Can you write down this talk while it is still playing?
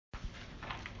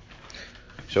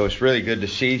So it's really good to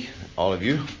see all of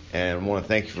you, and I want to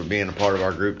thank you for being a part of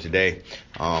our group today.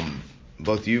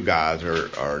 Both of you guys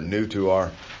are new to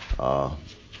our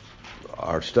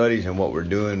studies and what we're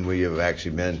doing. We have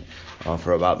actually been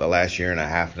for about the last year and a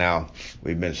half now.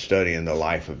 We've been studying the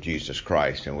life of Jesus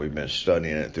Christ, and we've been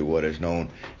studying it through what is known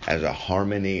as a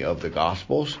harmony of the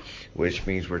Gospels, which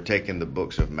means we're taking the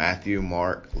books of Matthew,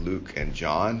 Mark, Luke, and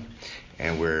John,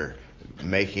 and we're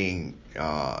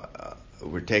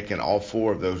taking all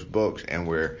four of those books and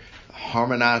we're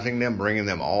harmonizing them, bringing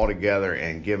them all together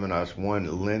and giving us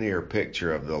one linear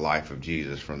picture of the life of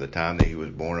Jesus from the time that he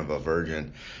was born of a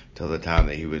virgin till the time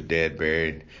that he was dead,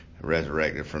 buried,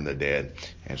 resurrected from the dead.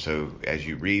 And so as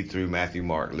you read through Matthew,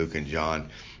 Mark, Luke, and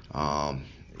John,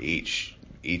 each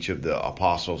of the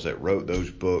apostles that wrote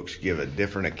those books give a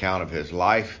different account of his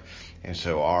life. And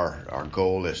so our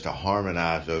goal is to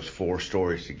harmonize those four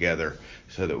stories together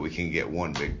so that we can get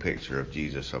one big picture of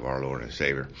Jesus, of our Lord and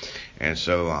Savior. And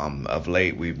so of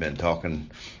late we've been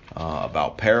talking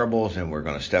about parables, and we're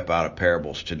going to step out of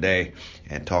parables today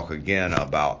and talk again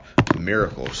about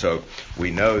miracles. So we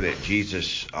know that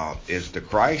Jesus is the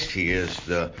Christ. He is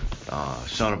the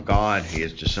Son of God. He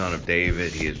is the Son of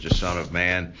David. He is the Son of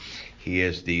Man. He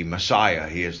is the Messiah.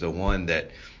 He is the one that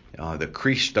the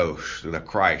Christos, the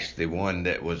Christ, the one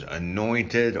that was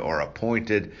anointed or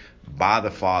appointed by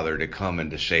the Father to come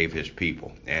and to save his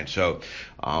people. And so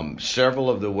several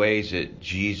of the ways that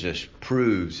Jesus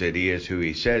proves that he is who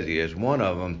he says he is, one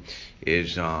of them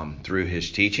is through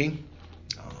his teaching,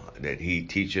 that he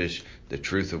teaches the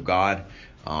truth of God.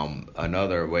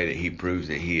 Another way that he proves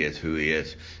that he is who he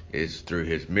is through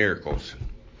his miracles.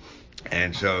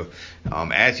 And so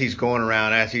as he's going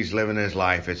around, as he's living his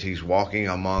life, as he's walking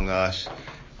among us,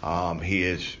 he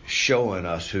is showing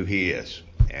us who he is.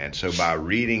 And so by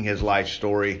reading his life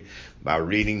story, by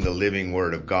reading the living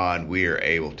word of God, we are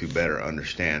able to better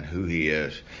understand who he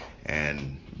is.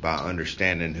 And by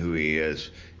understanding who he is,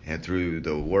 and through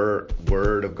the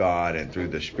word of God and through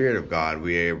the Spirit of God,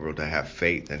 we are able to have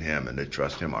faith in him and to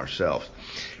trust him ourselves.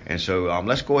 And so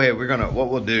let's go ahead.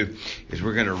 What we'll do is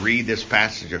we're going to read this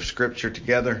passage of Scripture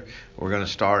together. We're going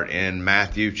to start in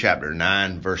Matthew chapter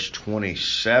 9, verse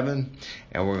 27,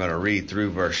 and we're going to read through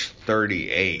verse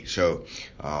 38. So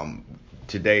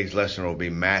today's lesson will be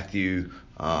Matthew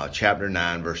chapter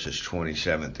 9, verses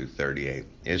 27 through 38.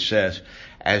 It says,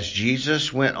 "As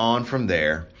Jesus went on from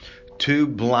there, 2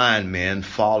 blind men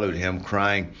followed him,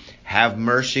 crying, 'Have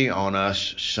mercy on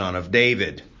us, Son of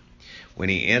David.' When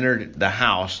he entered the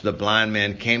house, the blind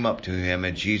men came up to him,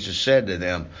 and Jesus said to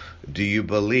them, 'Do you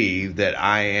believe that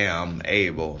I am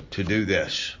able to do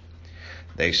this?'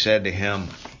 They said to him,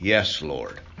 'Yes,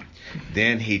 Lord.'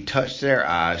 Then he touched their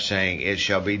eyes, saying, 'It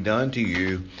shall be done to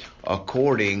you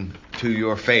according to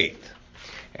your faith.'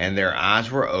 And their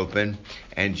eyes were opened,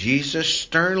 and Jesus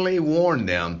sternly warned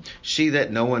them, 'See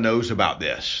that no one knows about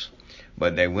this.'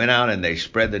 But they went out and they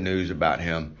spread the news about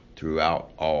him throughout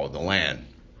all the land.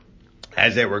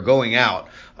 As they were going out,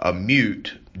 a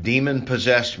mute,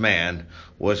 demon-possessed man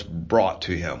was brought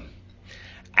to him.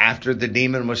 After the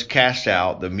demon was cast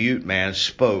out, the mute man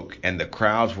spoke, and the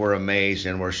crowds were amazed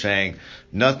and were saying,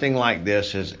 'Nothing like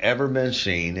this has ever been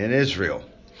seen in Israel.'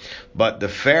 But the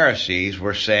Pharisees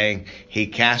were saying, 'He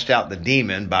cast out the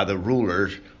demon by the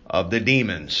rulers of the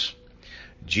demons.'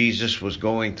 Jesus was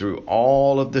going through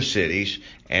all of the cities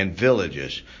and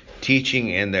villages, teaching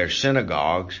in their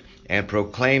synagogues and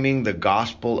proclaiming the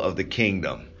gospel of the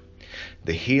kingdom,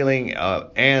 healing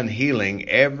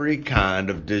every kind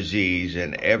of disease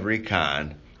and every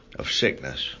kind of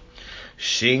sickness.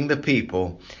 Seeing the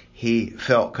people, he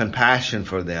felt compassion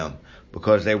for them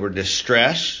because they were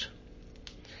distressed.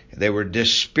 They were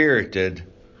dispirited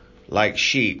like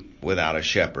sheep without a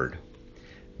shepherd.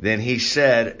 Then he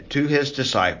said to his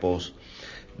disciples,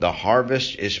 'The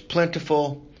harvest is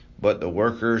plentiful, but the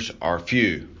workers are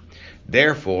few.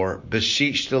 Therefore,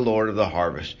 beseech the Lord of the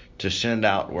harvest to send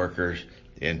out workers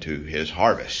into his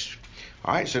harvest.'"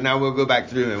 All right, so now we'll go back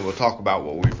through and we'll talk about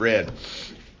what we've read.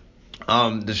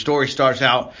 The story starts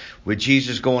out with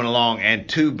Jesus going along, and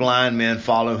 2 blind men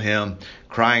follow him,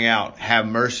 crying out, "Have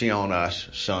mercy on us,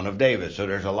 Son of David." So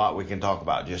there's a lot we can talk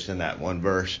about just in that one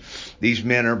verse. These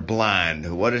men are blind.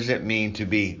 What does it mean to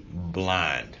be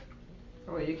blind?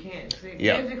 Well, you can't see.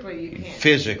 Yeah. Physically, you can't.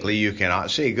 Physically, you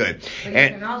cannot see. Good. But you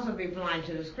can also be blind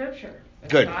to the Scripture.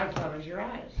 Good. God covers your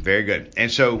eyes. Very good.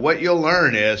 And so what you'll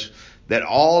learn is that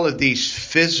all of these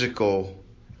physical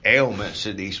ailments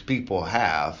that these people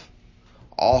have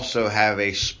also have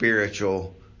a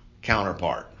spiritual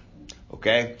counterpart.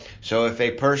 Okay? So if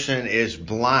a person is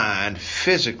blind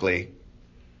physically,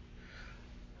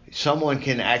 someone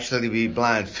can actually be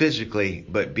blind physically,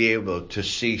 but be able to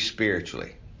see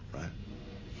spiritually. Right?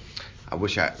 I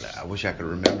wish I could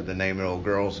remember the name of the old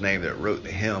girl's name that wrote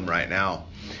the hymn right now.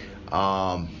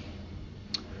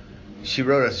 She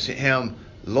wrote a hymn,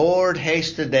 Lord,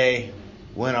 haste the day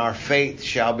when our faith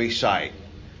shall be sight.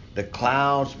 The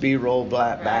clouds be rolled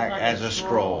back as a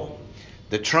scroll.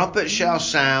 The trumpet shall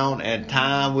sound and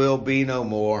time will be no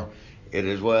more. It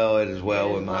is well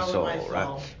with my soul.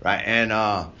 Right. And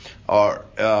I'm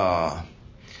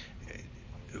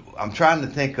trying to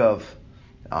think of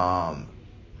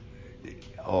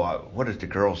what is the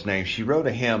girl's name? She wrote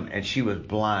a hymn and she was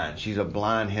blind. She's a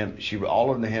blind hymn.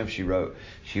 All of the hymns she wrote,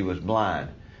 she was blind.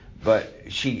 But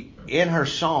in her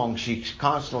song, she's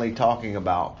constantly talking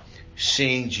about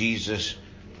seeing Jesus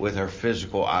with her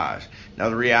physical eyes. Now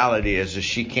the reality is that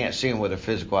she can't see him with her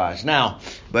physical eyes now,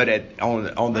 but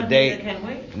on the day,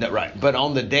 right? But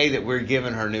on the day that we're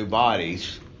giving her new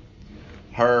bodies,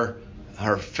 her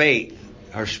faith,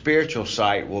 her spiritual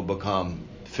sight will become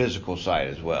physical sight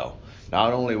as well.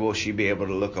 Not only will she be able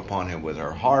to look upon him with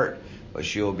her heart, but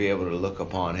she'll be able to look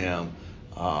upon him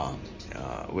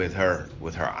with her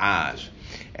eyes.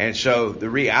 And so the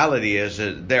reality is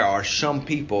that there are some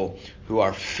people who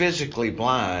are physically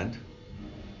blind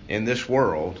in this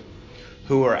world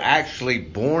who are actually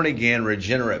born again,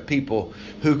 regenerate people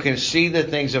who can see the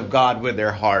things of God with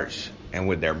their hearts and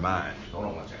with their minds. Hold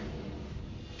on one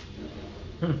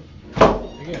second.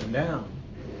 You're getting down.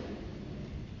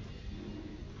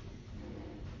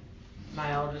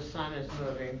 My oldest son is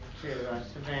moving to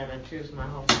Savannah too, so my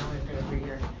whole family's going to be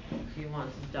here. He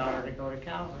wants his daughter to go to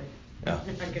Calvary. Yeah.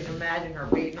 I can imagine her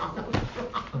beating on him.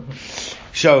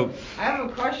 So I have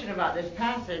a question about this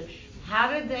passage.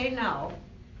 How did they know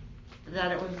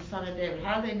that it was the Son of David?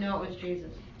 How did they know it was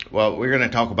Jesus? Well, we're going to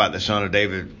talk about the Son of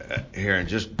David here in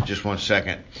just 1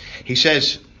 second. He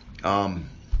says,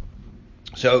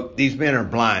 so these men are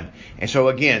blind. And so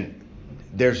again,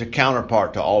 there's a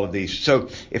counterpart to all of these. So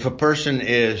if a person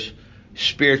is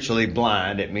spiritually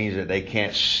blind, it means that they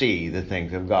can't see the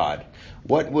things of God.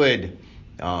 What would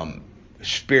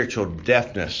spiritual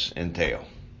deafness entail?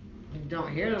 You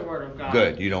don't hear the Word of God.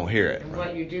 Good, you don't hear it. And right?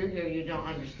 What you do hear, you don't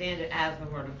understand it as the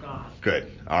Word of God.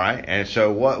 Good, all right. And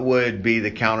so what would be the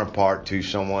counterpart to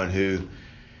someone who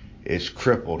is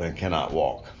crippled and cannot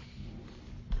walk?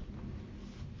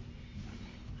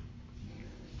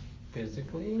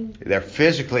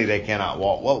 Physically, they cannot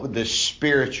walk. What would the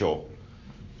spiritual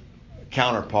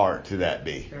counterpart to that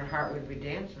be? Their heart would be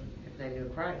dancing if they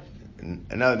knew Christ.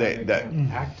 No, they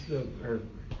act or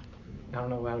I don't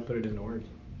know how to put it into words.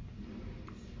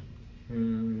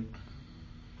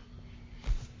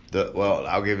 Well,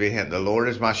 I'll give you a hint. The Lord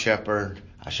is my shepherd;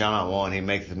 I shall not want. He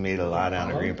maketh me to lie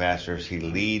down in green pastures. He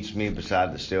leads me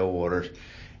beside the still waters,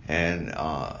 and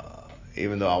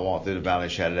even though I walk through the valley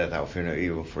of the shadow of death, I will fear no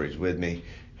evil, for He's with me.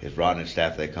 His rod and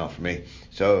staff, they comfort me.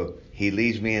 So He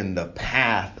leads me in the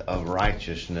path of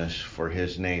righteousness for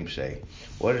His name's sake.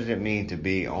 What does it mean to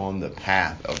be on the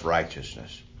path of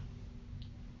righteousness?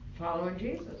 Following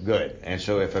Jesus. Good. And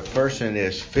so if a person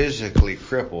is physically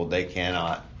crippled, they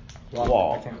cannot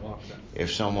walk. They can't walk.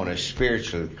 If someone is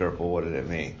spiritually crippled, what does it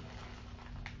mean?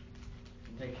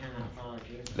 They cannot follow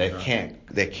Jesus.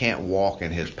 They can't walk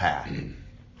in His path.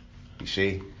 You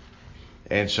see?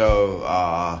 And so,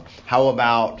 how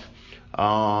about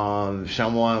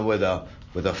someone with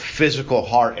a physical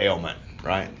heart ailment,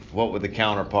 right? What would the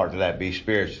counterpart to that be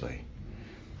spiritually?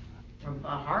 A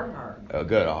hard heart.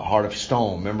 Good, a heart of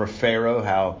stone. Remember Pharaoh,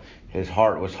 how his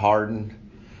heart was hardened,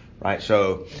 right?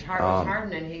 So his heart was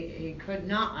hardened, and he could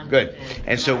not understand. Good,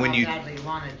 and so when you badly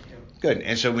wanted to. Good,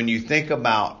 and so when you think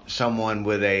about someone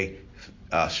with a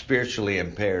spiritually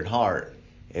impaired heart,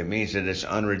 it means that it's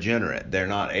unregenerate. They're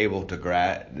not able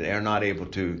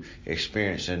to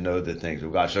experience and know the things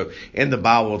of God. So in the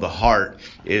Bible, the heart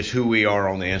is who we are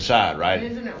on the inside, right?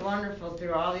 Isn't it wonderful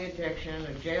through all the addiction,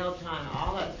 the jail time,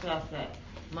 all that stuff, that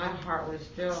my heart was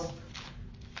still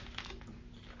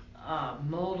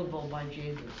moldable by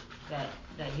Jesus. That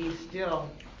he still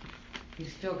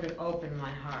could open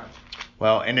my heart.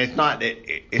 Well, and it's not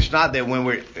that when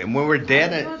we're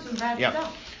dead. I was doing some bad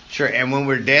stuff. Sure, and when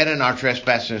we're dead in our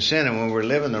trespass and sin, and when we're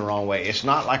living the wrong way, it's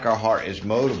not like our heart is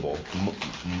moldable.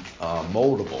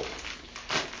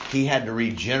 He had to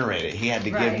regenerate it. He had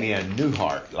to give me a new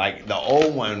heart. Like the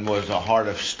old one was a heart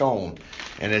of stone.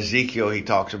 In Ezekiel, he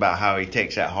talks about how he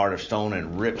takes that heart of stone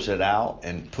and rips it out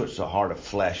and puts a heart of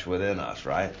flesh within us,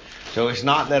 right? So it's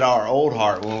not that our old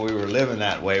heart, when we were living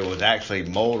that way, was actually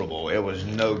moldable. It was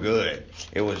no good.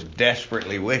 It was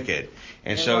desperately wicked.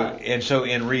 And so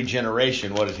in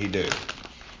regeneration, what does he do?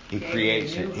 He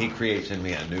creates in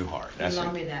me a new heart. That's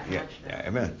love me that much. Yeah,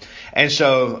 amen. And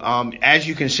so, as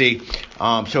you can see,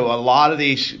 so a lot of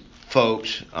these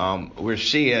folks we're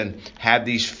seeing have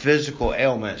these physical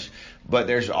ailments, but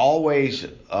there's always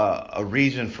a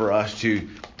reason for us to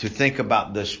think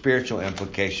about the spiritual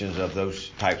implications of those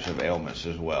types of ailments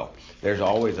as well. There's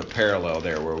always a parallel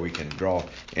there where we can draw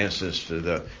instance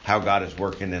to how God is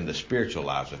working in the spiritual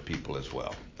lives of people as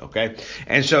well. Okay,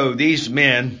 and so these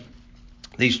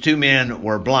two men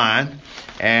were blind,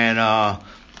 and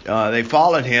they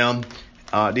followed him.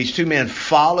 These two men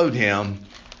followed him,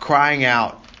 crying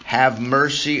out, "Have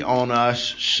mercy on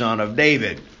us, Son of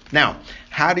David." Now,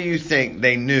 how do you think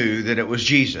they knew that it was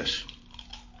Jesus?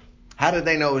 How did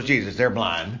they know it was Jesus? They're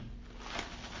blind.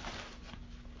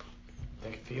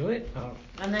 They could feel it? Oh.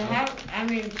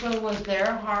 And so was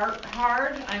their heart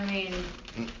hard?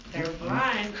 They're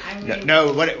blind.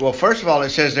 Well, first of all, it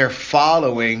says they're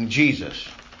following Jesus.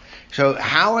 So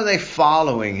how are they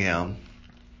following him?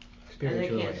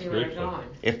 Spiritually. They can't see where they're going.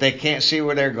 If they can't see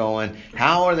where they're going,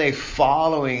 how are they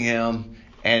following him?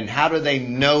 And how do they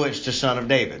know it's the Son of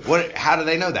David? How do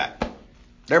they know that?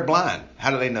 They're blind. How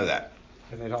do they know that?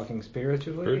 Are they talking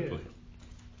spiritually?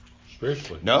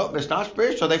 Spiritually. No, it's not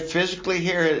spiritual. They physically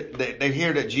hear it. They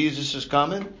hear that Jesus is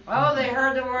coming. Oh, they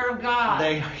heard the word of God.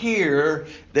 They hear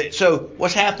that. So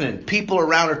what's happening? People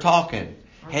around are talking.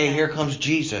 Okay. Hey, here comes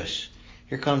Jesus.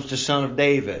 Here comes the Son of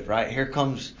David, right? Here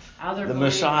comes the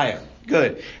Messiah.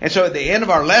 Good. And so at the end of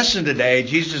our lesson today,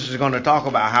 Jesus is going to talk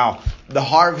about how the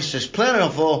harvest is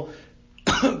plentiful,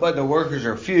 but the workers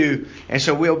are few. And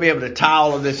so we'll be able to tie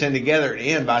all of this in together at the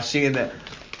end by seeing that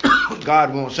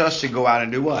God wants us to go out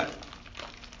and do what?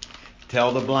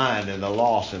 Tell the blind and the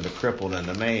lost and the crippled and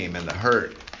the maimed and the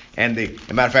hurt. And as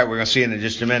a matter of fact, we're going to see in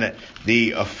just a minute,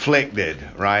 the afflicted,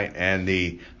 right? And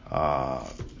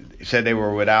said they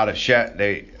were without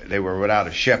a they were without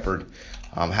a shepherd.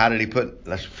 How did he put?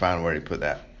 Let's find where he put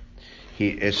that.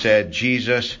 It said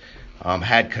Jesus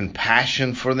had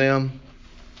compassion for them.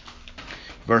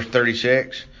 Verse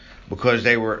 36, because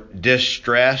they were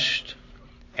distressed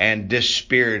and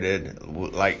dispirited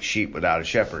like sheep without a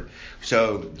shepherd.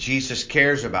 So Jesus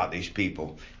cares about these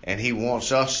people, and he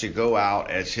wants us to go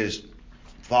out as his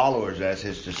followers, as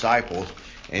his disciples,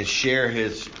 and share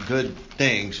his good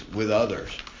things with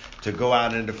others. To go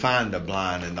out and to find the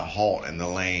blind and the halt and the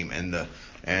lame and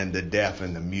the deaf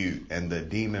and the mute and the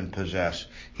demon possessed.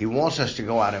 He wants us to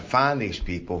go out and find these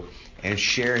people and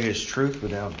share his truth with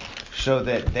them so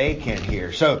that they can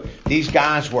hear. So these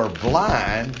guys were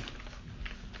blind,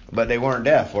 but they weren't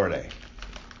deaf, were they?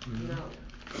 No.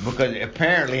 Because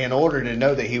apparently in order to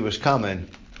know that he was coming,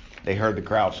 they heard the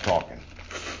crowds talking.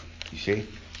 You see?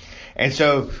 And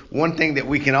so one thing that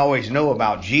we can always know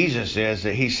about Jesus is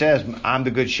that he says, I'm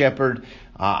the good shepherd.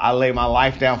 I lay my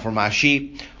life down for my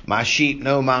sheep. My sheep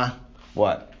know my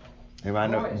what?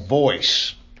 Anybody know?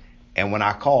 Voice. And when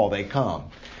I call, they come.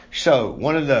 So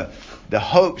one of the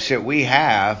hopes that we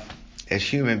have as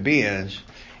human beings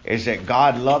is that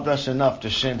God loved us enough to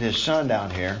send his son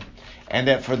down here, and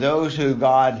that for those who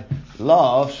God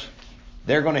loves,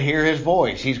 they're going to hear his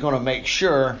voice. He's going to make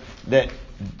sure that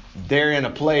they're in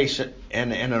a place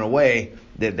and in a way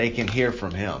that they can hear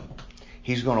from him.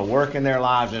 He's going to work in their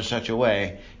lives in such a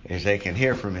way as they can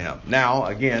hear from him. Now,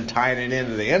 again, tying it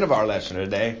into the end of our lesson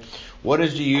today, what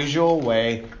is the usual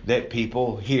way that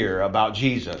people hear about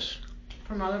Jesus?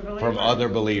 From other believers. From other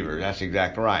believers. That's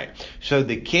exactly right. So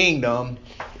the kingdom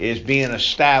is being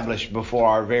established before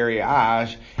our very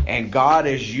eyes, and God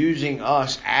is using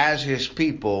us as his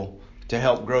people to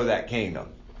help grow that kingdom.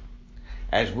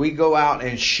 As we go out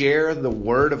and share the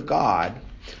word of God,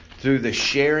 through the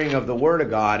sharing of the word of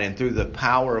God and through the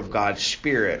power of God's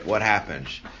Spirit, what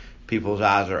happens? People's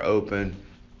eyes are open,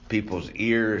 people's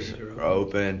ears are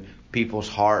open, people's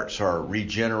hearts are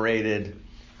regenerated.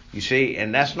 You see,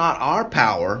 and that's not our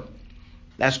power,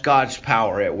 that's God's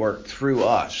power at work through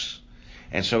us.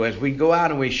 And so as we go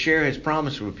out and we share his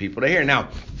promise with people to hear. Now,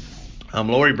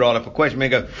 Lori brought up a question.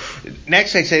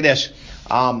 Next they say this,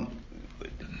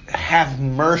 have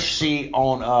mercy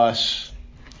on us,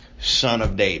 Son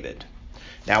of David.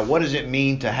 Now, what does it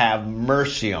mean to have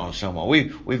mercy on someone?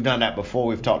 We've done that before.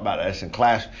 We've talked about this in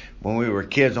class. When we were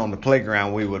kids on the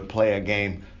playground, we would play a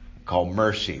game called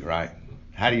Mercy, right?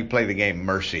 How do you play the game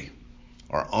Mercy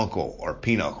or Uncle or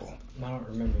Pinochle? I don't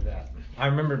remember that. I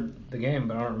remember the game,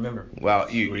 but I don't remember. Well,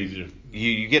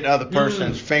 you get the other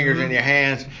person's fingers in your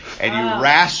hands and you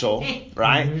wrestle,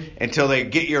 right? Until they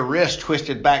get your wrist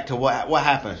twisted back to what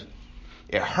happens?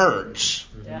 It hurts.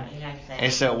 Yeah, you have to say.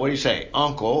 And so what do you say?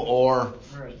 Uncle or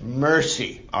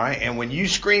mercy. All right. And when you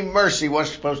scream mercy,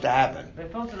 what's supposed to happen? They're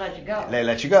supposed to let you go. They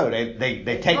let you go.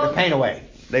 They take the pain away.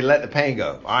 They let the pain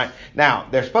go. All right. Now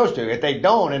they're supposed to. If they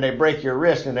don't, and they break your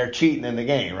wrist, and they're cheating in the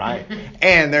game, right?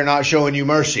 And they're not showing you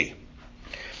mercy.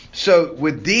 So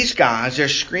with these guys, they're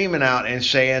screaming out and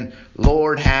saying,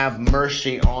 Lord, have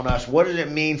mercy on us. What does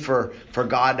it mean for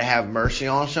God to have mercy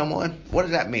on someone? What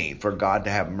does that mean, for God to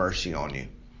have mercy on you?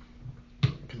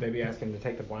 Could they be asking to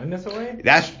take the blindness away?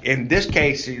 That's, in this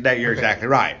case, that you're exactly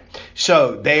right.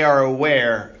 So they are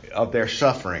aware of their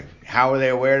suffering. How are they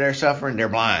aware of their suffering? They're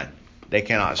blind. They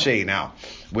cannot see. Now,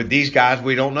 with these guys,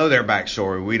 we don't know their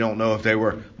backstory. We don't know if they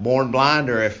were born blind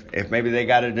or if maybe they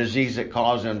got a disease that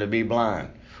caused them to be blind.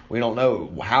 We don't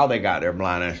know how they got their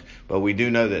blindness, but we do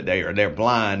know that they're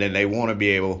blind and they want to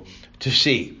be able to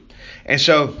see. And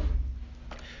so,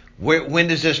 when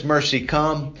does this mercy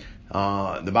come?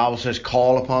 The Bible says,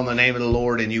 call upon the name of the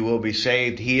Lord and you will be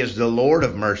saved. He is the Lord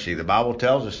of mercy. The Bible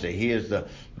tells us that He is the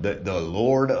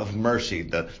Lord of mercy,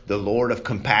 the Lord of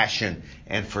compassion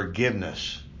and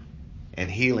forgiveness and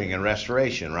healing and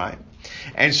restoration, right?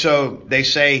 And so they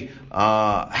say,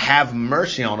 have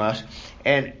mercy on us.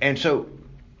 And so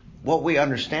what we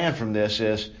understand from this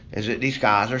is that these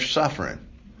guys are suffering.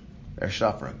 They're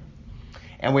suffering.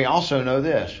 And we also know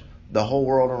this, the whole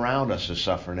world around us is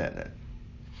suffering, isn't it?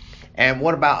 And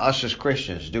what about us as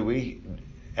Christians? Do we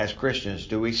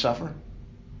suffer?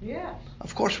 Yes.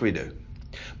 Of course we do.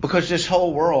 Because this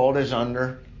whole world is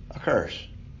under a curse.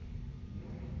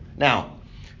 Now,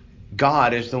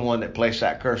 God is the one that placed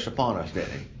that curse upon us,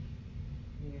 didn't He?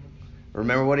 Yeah.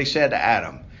 Remember what He said to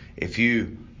Adam. If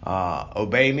you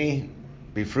obey me,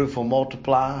 be fruitful,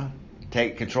 multiply,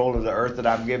 take control of the earth that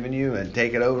I've given you and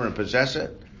take it over and possess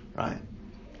it, right?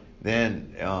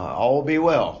 Then all will be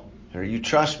well. Or you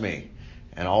trust me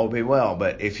and all will be well.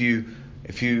 But if you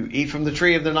eat from the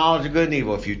tree of the knowledge of good and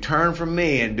evil, if you turn from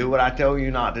me and do what I tell you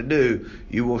not to do,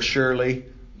 you will surely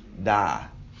die.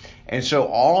 And so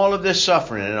all of this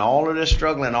suffering and all of this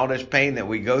struggle and all this pain that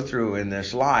we go through in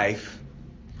this life,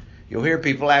 you'll hear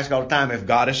people ask all the time, if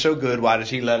God is so good, why does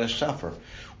He let us suffer?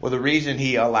 Well, the reason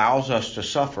He allows us to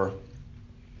suffer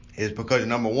is because,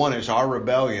 number one, it's our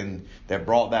rebellion that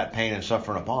brought that pain and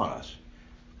suffering upon us.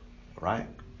 Right?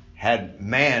 Had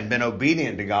man been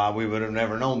obedient to God, we would have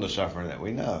never known the suffering that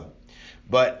we know.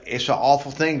 But it's an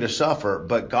awful thing to suffer,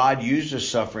 but God uses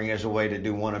suffering as a way to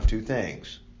do one of two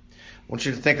things. I want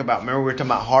you to think about, remember we were talking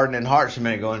about hardening hearts a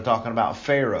minute ago and talking about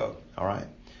Pharaoh, all right?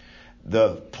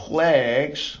 The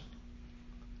plagues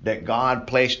that God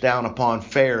placed down upon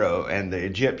Pharaoh and the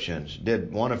Egyptians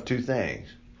did one of two things.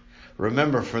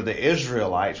 Remember, for the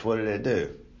Israelites, what did it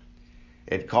do?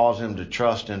 It caused them to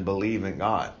trust and believe in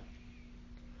God.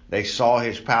 They saw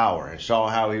His power and saw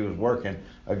how He was working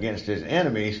against His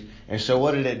enemies. And so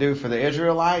what did it do for the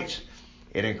Israelites?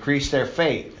 It increased their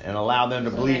faith and allowed them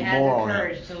to believe more on Him. They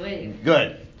had the courage to leave.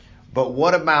 Good. But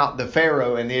what about the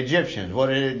Pharaoh and the Egyptians? What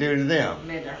did it do to them?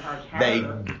 Made their hearts They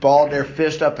harder. balled their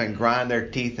fist up and grind their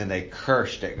teeth and they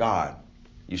cursed at God.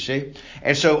 You see?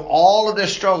 And so all of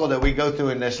this struggle that we go through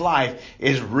in this life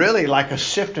is really like a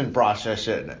sifting process,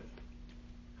 isn't it?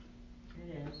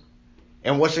 It is.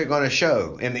 And what's it going to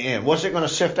show in the end? What's it going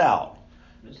to sift out?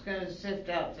 It's going to sift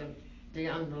out the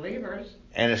unbelievers.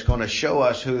 And it's going to show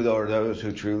us who are those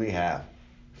who truly have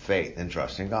faith and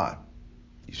trust in God.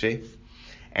 You see?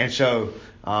 And so,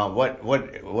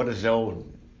 what is the old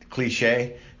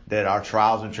cliche? That our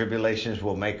trials and tribulations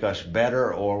will make us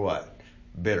better or what?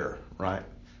 Bitter, right?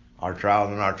 Our trials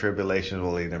and our tribulations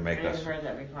will either make us... I've heard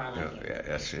that before. I like it.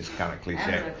 Yeah, it's kind of I cliche.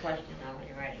 have a question now when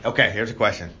you're ready. Okay, here's a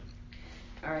question.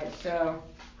 All right, so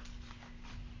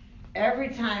every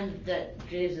time that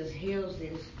Jesus heals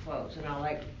these folks,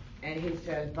 and He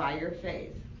says, by your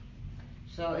faith.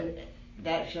 So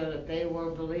that showed that they were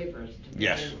believers.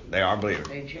 Yes, they are believers.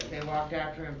 They walked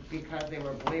after Him because they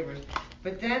were believers.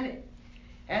 But then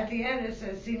at the end it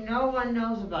says, see, no one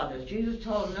knows about this. Jesus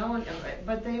told no one,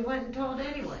 but they went and told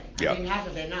anyway. Yep. I mean, how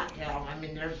could they not tell? I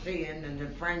mean, they're seeing, and their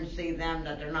friends see them,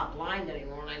 that they're not blind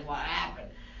anymore, like what happened.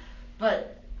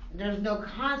 But there's no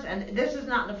and this is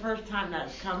not the first time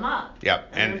that's come up.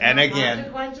 Yep, and no again,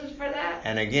 consequences for that.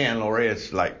 And again, Lori,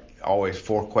 it's like always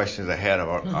 4 questions ahead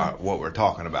of what we're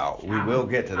talking about. We will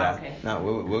get to that. Okay. No,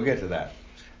 we'll get to that.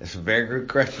 It's a very good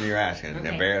question you're asking,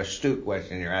 Okay. a very astute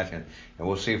question you're asking, and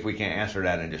we'll see if we can answer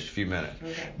that in just a few minutes.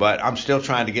 Okay. But I'm still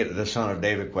trying to get to the Son of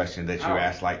David question that you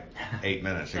asked like 8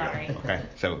 minutes ago. Sorry. Okay,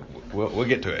 so we'll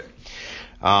get to it.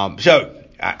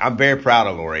 I'm very proud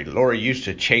of Lori. Lori used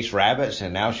to chase rabbits,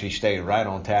 and now she stays right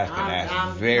on task and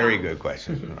asks very good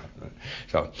questions.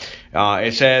 So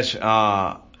it says,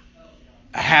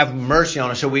 have mercy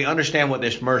on us. So we understand what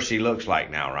this mercy looks like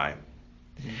now, right?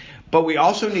 But we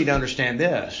also need to understand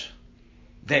this,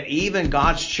 that even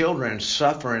God's children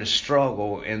suffer and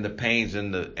struggle in the pains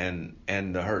and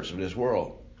the hurts of this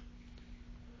world.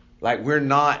 Like, we're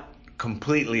not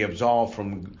completely absolved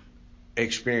from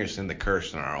experiencing the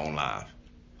curse in our own lives.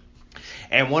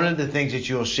 And one of the things that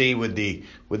you'll see with the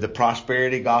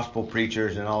prosperity gospel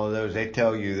preachers and all of those, they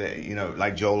tell you that, you know,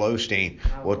 like Joel Osteen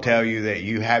will tell you that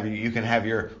you can have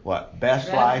your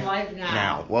best life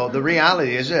now. Well, the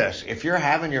reality is this: if you're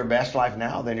having your best life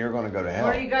now, then you're going to go to hell.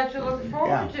 What do you got to look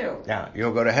forward to? Yeah,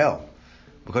 you'll go to hell.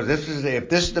 Because if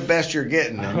this is the best you're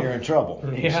getting, then you're in trouble.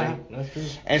 Yeah, that's true.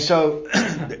 And so,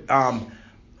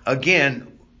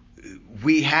 again,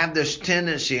 we have this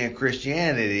tendency in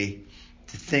Christianity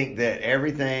to think that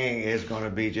everything is going to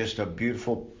be just a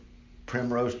beautiful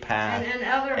primrose path. And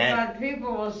other God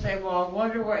people will say, well, I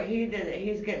wonder what he did that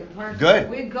he's getting punished. Good.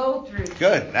 We go through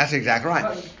Good. things. That's exactly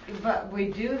right. But we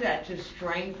do that to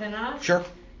strengthen us. Sure.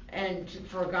 And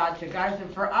for God to guide us,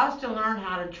 and for us to learn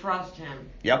how to trust Him.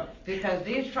 Yep. Because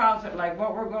these trials, like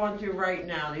what we're going through right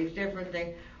now, these different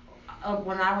things.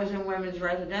 When I was in women's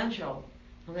residential,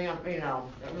 I mean, you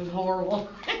know, it was horrible.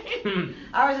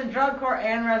 I was in drug court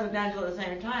and residential at the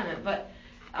same time. But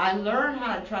I learned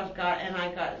how to trust God, and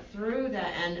I got through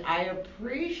that, and I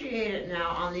appreciate it now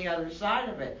on the other side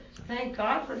of it. Thank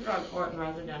God for drug court and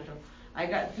residential. I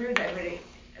got through that.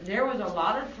 But there was a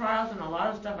lot of trials and a lot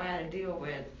of stuff I had to deal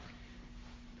with.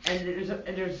 And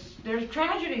there's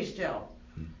tragedy still,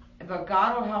 but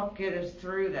God will help get us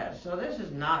through that. So this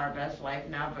is not our best life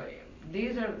now, but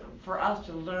these are for us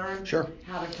to learn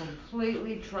how to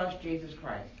completely trust Jesus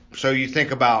Christ. So you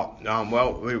think about,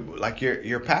 like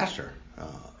your pastor.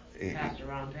 Pastor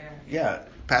Ron Parrish. Yeah,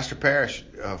 Pastor Parrish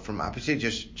from IPC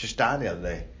just died the other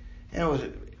day. And it was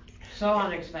so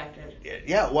unexpected.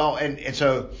 Yeah, well, and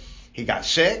so he got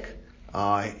sick.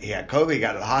 He had COVID, he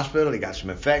got to the hospital, he got some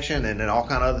infection, and then all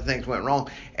kind of other things went wrong.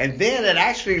 And then it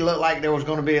actually looked like there was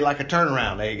going to be like a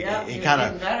turnaround. He was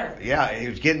getting better. Yeah, he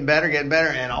was getting better,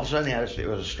 and all of a sudden it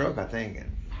was a stroke, I think. And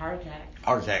Heart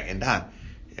attack, and died.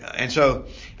 Yeah,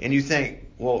 and you think,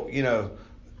 well, you know,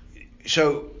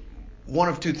 so one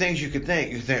of two things you could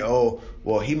think. You think, oh,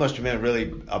 well, he must have been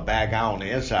really a bad guy on the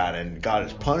inside, and God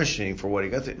is punishing him for what he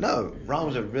got through. No, Ron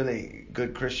was a really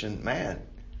good Christian man.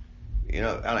 You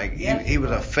know, like he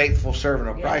was a faithful servant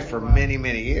of Christ for many,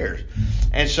 many years.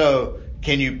 And so,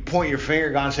 can you point your finger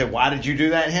at God and say, why did you do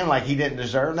that to him? Like he didn't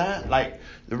deserve that? Like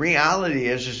the reality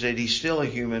is that he's still a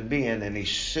human being, and he's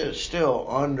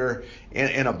still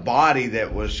in a body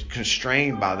that was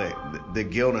constrained by the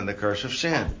guilt and the curse of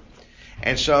sin.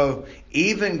 And so,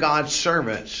 even God's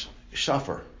servants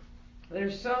suffer.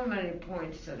 There's so many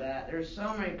points to that.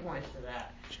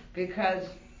 Because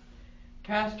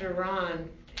Pastor Ron,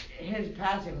 his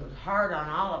passing was hard on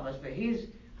all of us, but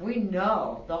we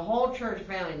know, the whole church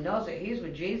family knows that he's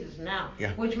with Jesus now,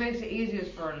 which makes it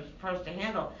easiest for us to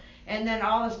handle. And then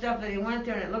all the stuff that he went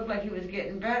through, and it looked like he was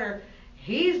getting better,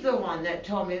 he's the one that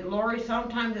told me, Lori,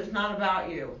 sometimes it's not about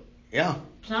you. Yeah.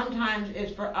 Sometimes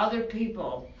it's for other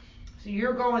people. So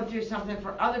you're going through something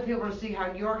for other people to see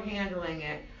how you're handling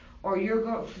it, or you're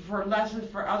going for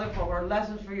lessons for other people, or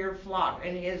lessons for your flock,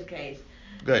 in his case.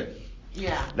 Good.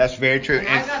 Yeah. That's very true. And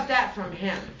I got that from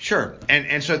him. Sure.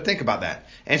 And so think about that.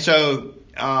 And so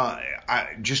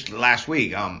just last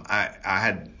week, I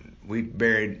had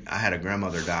a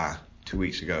grandmother die 2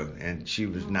 weeks ago, and she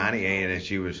was 98, and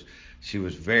she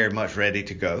was very much ready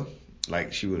to go.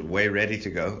 Like she was way ready to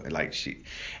go.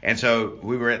 And so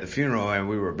we were at the funeral, and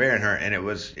we were burying her, and it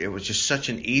was just such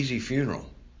an easy funeral.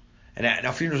 And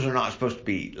now funerals are not supposed to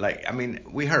be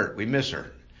we miss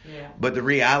her. Yeah. But the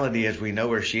reality is we know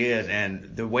where she is,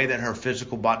 and the way that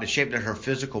the shape that her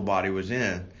physical body was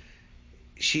in,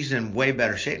 she's in way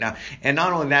better shape now. And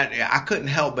not only that, I couldn't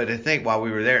help but to think while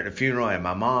we were there at the funeral, and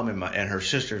my mom and her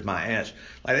sisters, my aunts,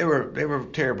 like they were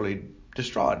terribly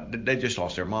distraught. They just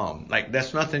lost their mom. Like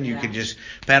that's nothing you could just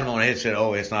pat them on the head and say,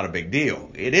 oh, it's not a big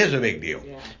deal. It is a big deal.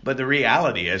 Yeah. But the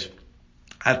reality is,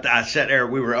 I sat there,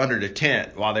 we were under the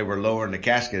tent while they were lowering the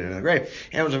casket in the grave.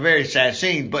 And it was a very sad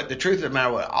scene. But the truth of the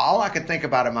matter was, all I could think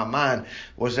about in my mind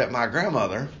was that my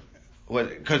grandmother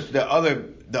because the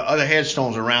other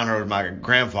headstones around her was my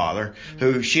grandfather,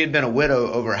 who she had been a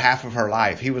widow over half of her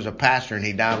life. He was a pastor and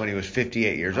he died when he was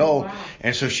 58 years old. Wow.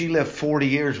 And so she lived 40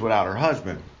 years without her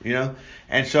husband, you know.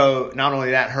 And so not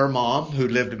only that, her mom, who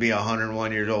lived to be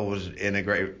 101 years old, was in a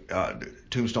great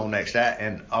tombstone next to that,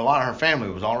 and a lot of her family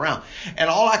was all around. And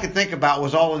all I could think about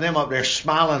was all of them up there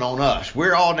smiling on us.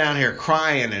 We're all down here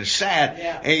crying and sad,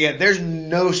 and yet there's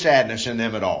no sadness in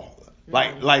them at all.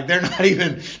 Like they're not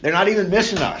even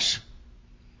missing us.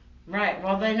 Right.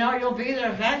 Well, they know you'll be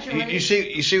there eventually. You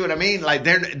see what I mean? Like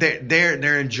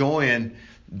they're enjoying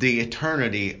the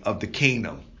eternity of the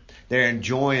kingdom. They're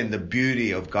enjoying the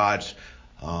beauty of God's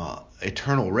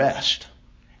eternal rest,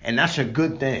 and that's a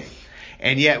good thing.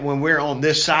 And yet, when we're on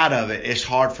this side of it, it's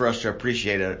hard for us to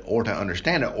appreciate it or to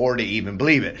understand it or to even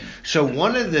believe it. So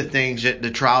one of the things that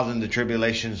the trials and the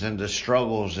tribulations and the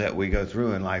struggles that we go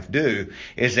through in life do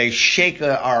is they shake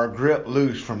our grip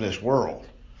loose from this world.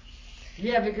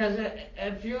 Yeah, because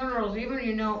at funerals, even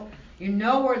you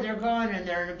know where they're going and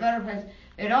they're in a better place.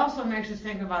 It also makes us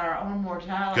think about our own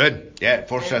mortality. Good. Yeah, it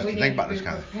forces us to think about this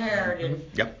kind of. Prepared.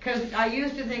 Yep. Because I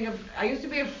used to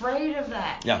be afraid of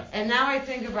that. Yeah. And now I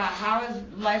think about how is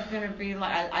life going to be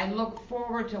like. I look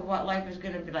forward to what life is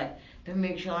going to be like. The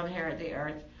meek shall inherit the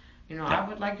earth. You know, I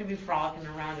would like to be frolicking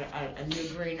around a new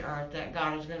green earth that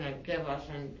God is going to give us.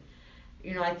 And,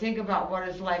 you know, I think about what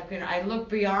is life going to. I look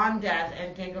beyond death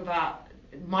and think about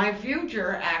my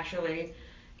future actually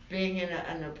being in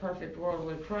a perfect world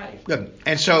with Christ. Good.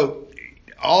 And so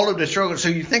all of the struggles. So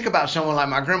you think about someone like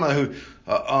my grandmother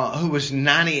who was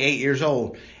 98 years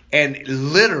old and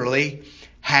literally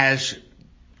has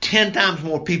 10 times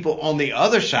more people on the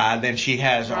other side than she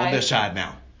has on this side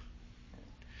now.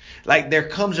 Like there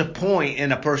comes a point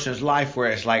in a person's life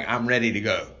where it's like, I'm ready to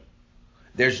go.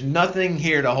 There's nothing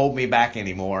here to hold me back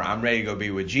anymore. I'm ready to go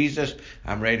be with Jesus.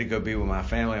 I'm ready to go be with my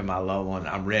family and my loved ones.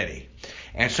 I'm ready.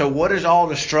 And so what does all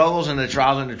the struggles and the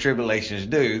trials and the tribulations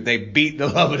do? They beat the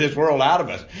love of this world out of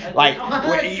us. Like, you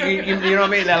know what I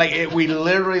mean? Like we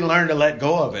literally learn to let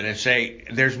go of it and say,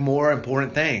 there's more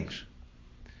important things.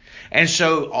 And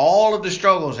so all of the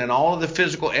struggles and all of the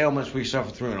physical ailments we suffer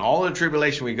through and all the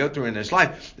tribulation we go through in this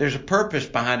life, there's a purpose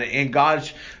behind it. In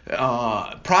God's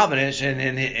providence and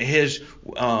in His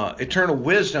eternal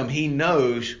wisdom, He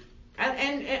knows.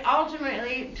 And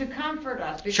ultimately to comfort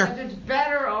us, because it's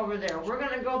better over there. We're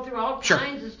going to go through all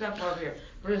kinds of stuff over here.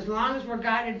 But as long as we're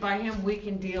guided by Him, we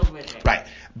can deal with it. Right.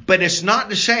 But it's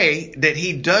not to say that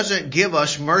He doesn't give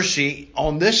us mercy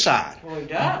on this side. Well, He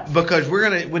does. Because we're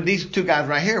going to, with these two guys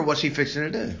right here, what's He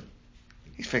fixing to do?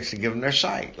 He's fixing to give them their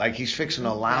sight. Like He's fixing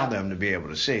to allow them to be able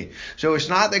to see. So it's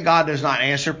not that God does not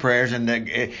answer prayers, and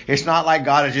it's not like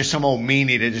God is just some old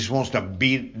meanie that just wants to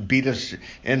beat us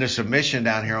into submission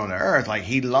down here on the earth. Like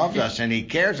He loves us and He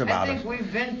cares about us. I think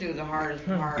we've been through the hardest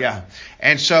part. Yeah.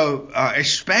 And so,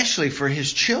 especially for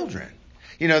His children.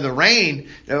 You know, the rain,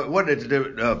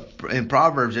 in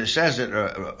Proverbs it says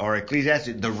that, or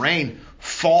Ecclesiastes, the rain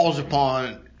falls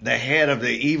upon the head of the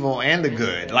evil and the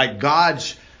good. Like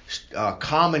God's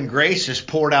common grace is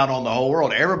poured out on the whole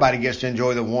world. Everybody gets to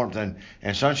enjoy the warmth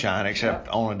and sunshine, except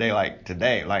on a day like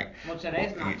today. Well,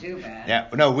 today's not too bad. Yeah,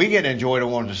 no, we get to enjoy the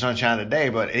warmth and sunshine today,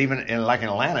 but even in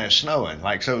Atlanta, it's snowing.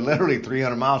 Like, so literally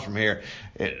 300 miles from here,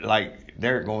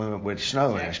 they're going with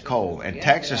snow and it's cold, and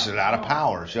Texas is out of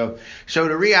power. So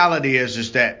the reality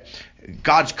is that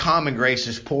God's common grace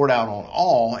is poured out on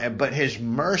all, but His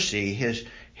mercy, His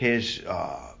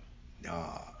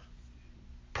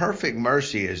perfect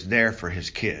mercy is there for His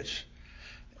kids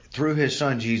through His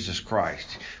Son Jesus Christ.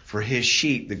 For His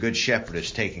sheep, the Good Shepherd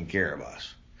is taking care of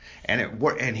us,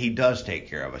 and He does take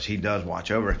care of us. He does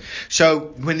watch over us. So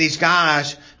when these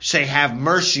guys say, "Have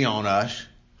mercy on us,"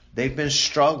 they've been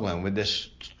struggling with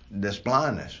this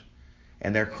blindness,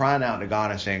 and they're crying out to God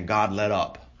and saying, "God, let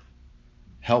up,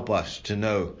 help us to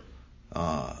know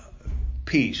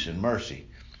peace and mercy."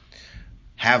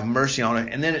 Have mercy on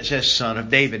it. And then it says Son of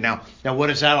David. Now what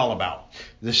is that all about?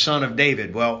 The Son of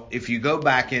David. Well, if you go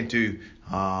back into,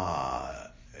 I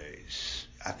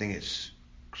think it's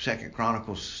 2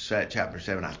 Chronicles chapter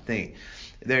 7, I think,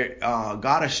 there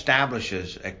God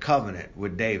establishes a covenant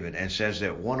with David and says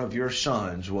that one of your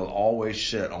sons will always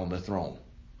sit on the throne.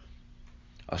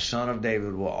 A son of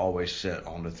David will always sit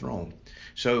on the throne.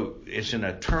 So it's an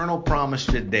eternal promise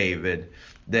to David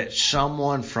that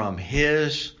someone from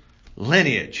his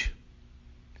lineage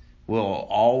will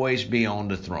always be on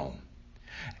the throne.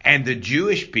 And the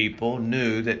Jewish people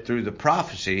knew that through the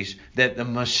prophecies that the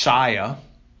Messiah,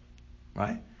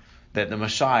 right, that the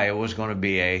Messiah was going to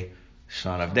be a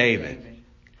son of David.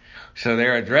 So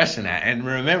they're addressing that. And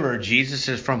remember, Jesus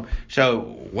is from, so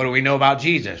what do we know about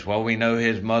Jesus? Well, we know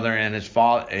his mother and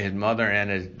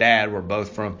his dad were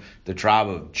both from the tribe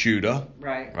of Judah.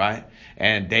 Right?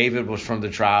 And David was from the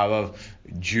tribe of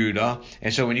Judah.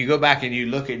 And so when you go back and you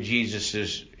look at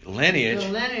Jesus's lineage.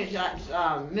 The lineage,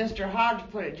 Mr. Hodge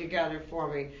put it together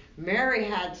for me. Mary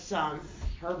had some.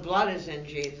 Her blood is in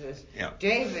Jesus. Yeah.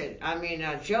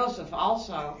 Joseph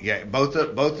also. Yeah, both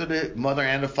of the mother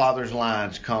and the father's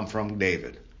lines come from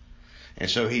David, and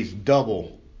so he's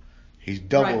double Right,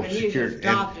 but secured. He's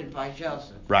adopted by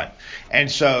Joseph. Right,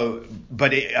 and so,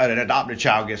 but an adopted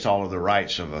child gets all of the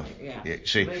rights of a. Yeah.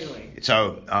 See, legally.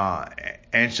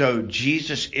 So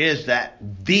Jesus is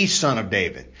the son of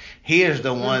David. He is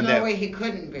the one There's no way he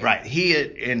couldn't be. Right.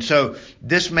 And so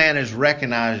this man is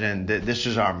recognizing that this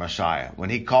is our Messiah. When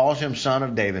he calls him son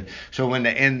of David. So when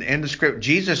in the script,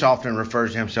 Jesus often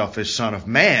refers to himself as son of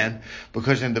man,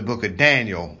 because in the book of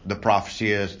Daniel, the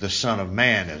prophecy is the son of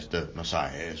man is the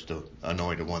Messiah, is the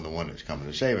anointed one, the one that's coming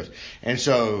to save us. And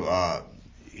so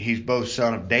he's both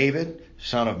son of David,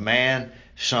 son of man,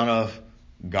 son of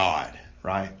God,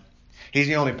 right? He's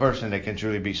the only person that can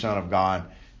truly be son of God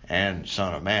and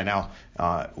son of man. Now,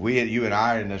 you and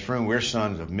I in this room, we're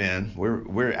sons of men.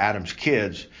 We're Adam's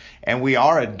kids, and we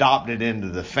are adopted into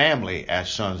the family as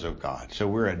sons of God. So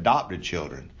we're adopted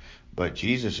children, but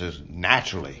Jesus is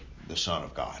naturally the Son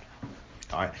of God.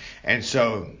 All right, and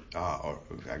so, or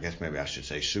I guess maybe I should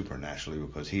say supernaturally,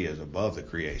 because he is above the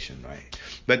creation, right?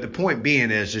 But the point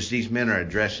being is these men are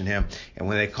addressing him, and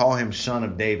when they call him son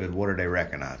of David, what are they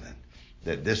recognizing?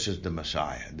 That this is the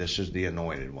Messiah, this is the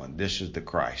anointed one, this is the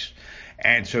Christ.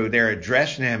 And so they're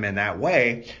addressing him in that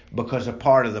way because a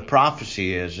part of the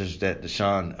prophecy is that the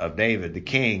son of David, the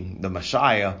king, the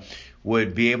Messiah,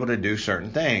 would be able to do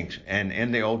certain things. And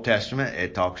in the Old Testament,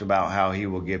 it talks about how he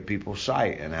will give people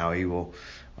sight and how he will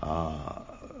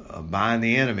bind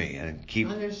the enemy and keep.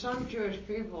 And there's some Jewish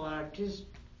people that just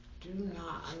do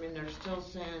not, they're still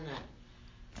saying that.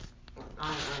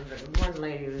 One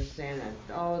lady was saying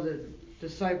that, the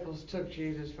disciples took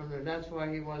Jesus from there. That's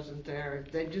why he wasn't there.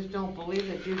 They just don't believe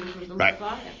that Jesus was the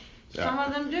Messiah. Some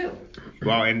of them do.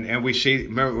 Well, and we see,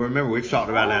 remember we've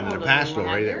talked about that in the past,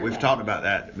 Lori. We've talked about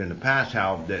that in the past,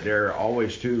 how that there are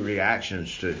always two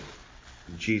reactions to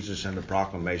Jesus and the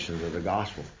proclamations of the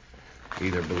gospel.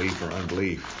 Either belief or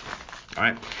unbelief. All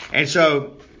right? And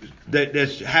so,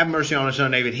 this have mercy on us,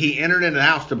 son David. He entered into the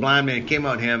house, the blind man came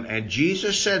out to him, and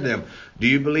Jesus said to them, do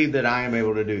you believe that I am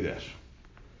able to do this?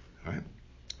 All right?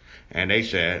 And they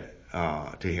said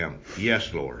to him,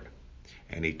 yes, Lord.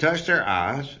 And he touched their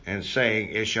eyes, and saying,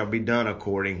 it shall be done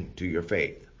according to your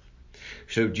faith.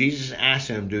 So Jesus asked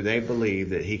them, do they believe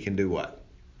that he can do what?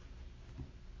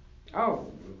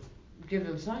 Give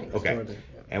them sight. Okay.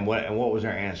 And what was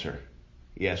their answer?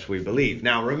 Yes, we believe.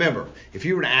 Now remember, if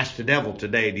you were to ask the devil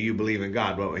today, do you believe in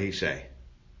God? What would he say?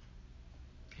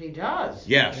 He does.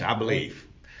 Yes, I believe.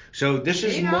 So this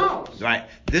is more, right.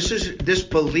 This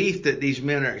belief that these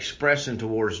men are expressing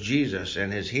towards Jesus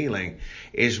and his healing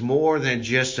is more than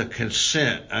just a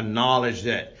consent, a knowledge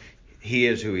that he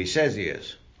is who he says he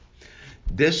is.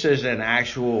 This is an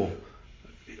actual,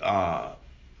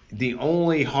 the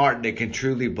only heart that can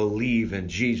truly believe in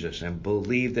Jesus and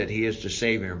believe that he is the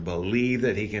Savior and believe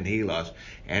that he can heal us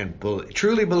and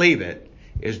truly believe it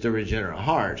is the regenerate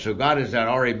heart. So God has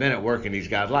already been at work in these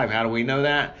guys' life. How do we know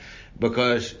that?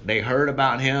 Because they heard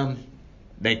about him,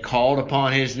 they called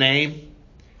upon his name,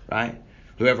 right?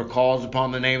 Whoever calls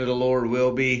upon the name of the Lord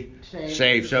will be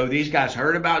saved. So these guys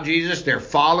heard about Jesus, they're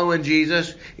following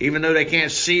Jesus, even though they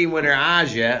can't see him with their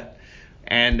eyes yet,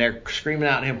 and they're screaming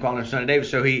out at him, calling him son of David.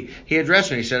 So he addressed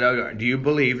them. He said, do you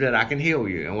believe that I can heal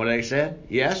you? And what they said?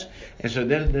 Yes. And so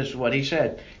then this is what he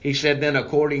said. He said, then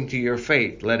according to your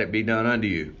faith, let it be done unto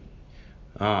you.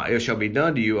 It shall be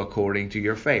done to you according to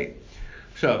your faith.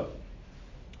 So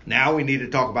now we need to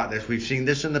talk about this. We've seen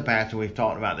this in the past and we've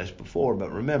talked about this before,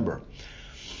 but remember,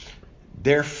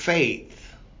 their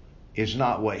faith is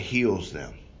not what heals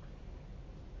them.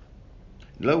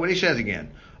 Look what he says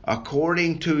again.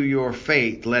 According to your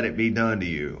faith, let it be done to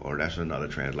you. Or that's another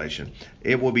translation.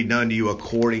 It will be done to you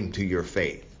according to your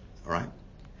faith. All right?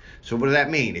 So what does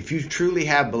that mean? If you truly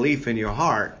have belief in your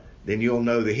heart, then you'll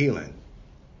know the healing.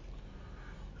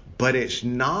 But it's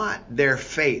not their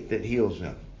faith that heals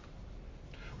them.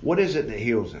 What is it that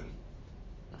heals them?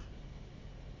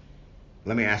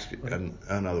 Let me ask it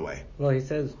another way. Well, he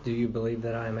says, do you believe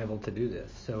that I am able to do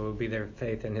this? So it would be their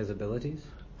faith in his abilities?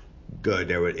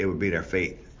 Good. It would be their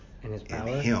faith in his power?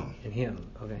 In him. In him.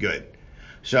 Okay. Good.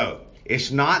 So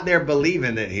it's not their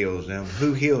believing that heals them.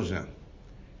 Who heals them?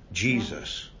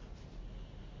 Jesus.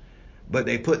 but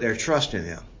they put their trust in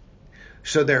him.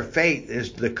 So their faith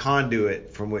is the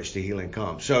conduit from which the healing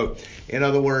comes. So, in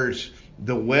other words,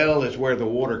 the well is where the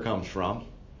water comes from,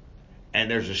 and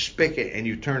there's a spigot, and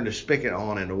you turn the spigot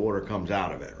on and the water comes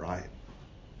out of it, right?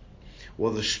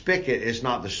 Well, the spigot is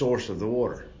not the source of the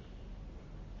water.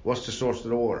 What's the source of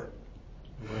the water?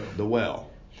 The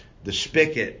well. The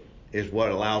spigot is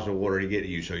what allows the water to get to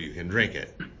you so you can drink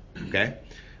it. Okay?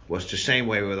 Well, it's the same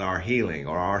way with our healing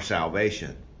or our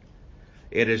salvation.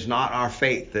 It is not our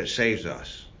faith that saves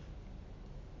us.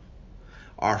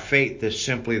 Our faith is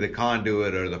simply the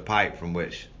conduit or the pipe from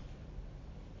which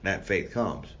that faith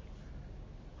comes.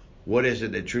 What is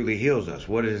it that truly heals us?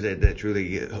 What is it that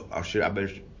truly, or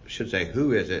should say,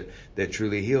 who is it that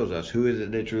truly heals us? Who is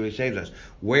it that truly saves us?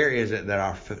 Where is it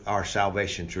that our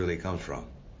salvation truly comes from?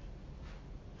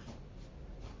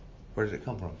 Where does it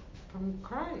come from? From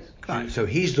Christ. God. So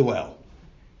he's the well.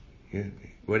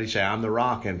 What did he say? I'm the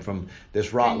rock, and from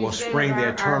this rock will spring the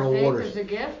eternal waters. Our faith is a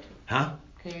gift? Huh?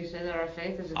 Can you say that our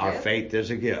faith is a gift? Our faith is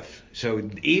a gift. So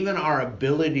even our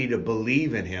ability to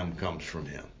believe in him comes from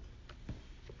him.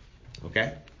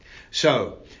 Okay?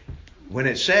 So when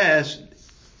it says,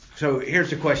 so here's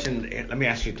the question. Let me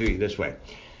ask it to you this way.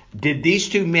 Did these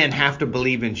two men have to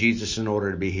believe in Jesus in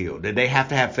order to be healed? Did they have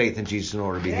to have faith in Jesus in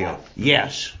order to be healed?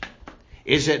 Yes.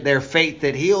 Is it their faith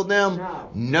that healed them?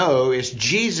 No, it's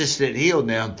Jesus that healed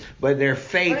them, but their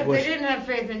faith but if was... they didn't have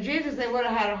faith in Jesus, they would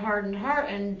have had a hardened heart,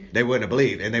 and they wouldn't have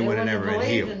believed, and they would have never been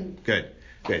healed.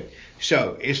 Good.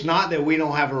 So it's not that we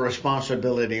don't have a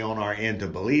responsibility on our end to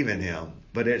believe in him,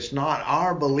 but it's not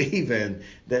our believing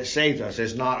that saves us.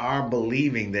 It's not our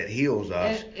believing that heals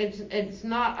us. It's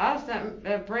not us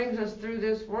that brings us through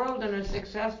this world in a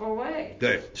successful way.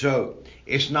 Good. So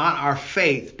it's not our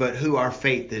faith, but who our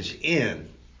faith is in.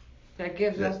 That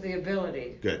gives us the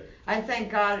ability. Good. I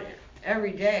thank God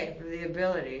every day for the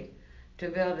ability to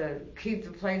be able to keep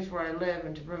the place where I live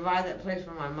and to provide that place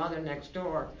for my mother next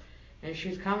door. And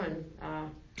she's coming.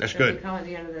 That's she'll good. be coming at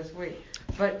the end of this week.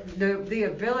 But the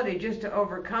ability just to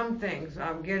overcome things,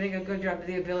 getting a good job,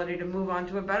 the ability to move on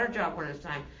to a better job when it's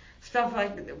time. Stuff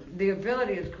like the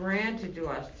ability is granted to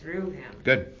us through him.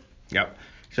 Good. Yep.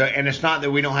 So, and it's not that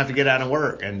we don't have to get out and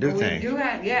work and do things. We do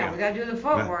have, we got to do the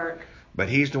footwork. But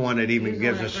he's the one that even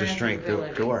gives us the strength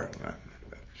to work. Right.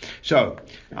 So,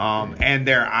 and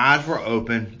their eyes were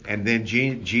open, and then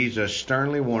Jesus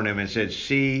sternly warned them and said,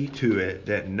 "See to it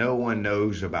that no one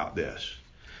knows about this."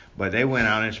 But they went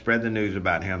out and spread the news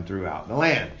about him throughout the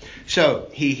land. So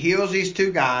he heals these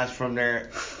two guys from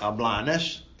their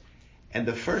blindness, and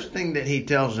the first thing that he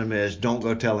tells them is, "Don't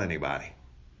go tell anybody."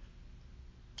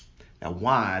 Now,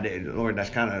 why, Lord? That's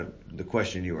kind of the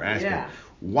question you were asking. Yeah.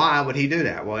 Why would he do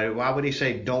that? Why would he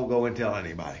say, "Don't go and tell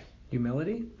anybody"?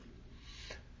 Humility?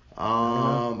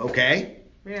 Okay.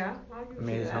 Yeah, I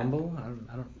mean, he's humble.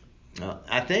 I don't.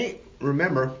 I think,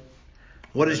 remember,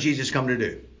 what does Jesus come to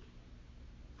do?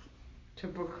 To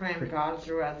proclaim God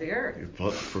throughout the earth.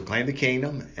 Proclaim the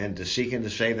kingdom and to seek and to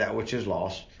save that which is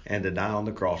lost and to die on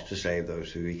the cross to save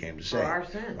those who he came to save. For our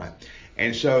sins. Right.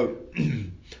 And so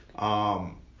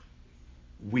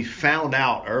we found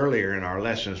out earlier in our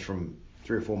lessons from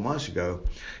 3 or 4 months ago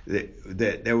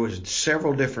that there was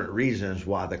several different reasons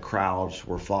why the crowds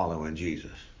were following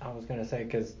Jesus. I was going to say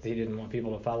because he didn't want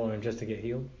people to follow him just to get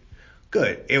healed.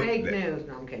 Good. Fake news.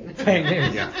 No, I'm kidding. Fake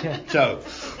news. Yeah. So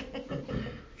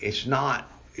it's not.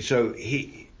 So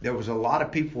there was a lot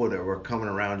of people that were coming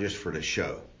around just for the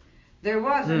show. There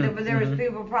wasn't, but there was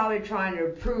people probably trying to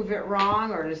prove it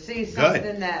wrong or to see something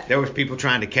Good. that. There was people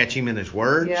trying to catch him in his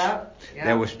words. Yep.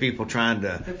 There was people trying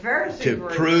The Pharisees were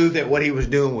prove that what he was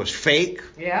doing was fake.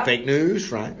 Yeah. Fake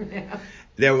news, right? Yeah.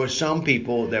 There were some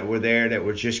people that were there that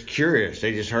were just curious.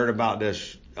 They just heard about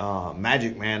this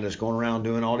magic man that's going around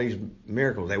doing all these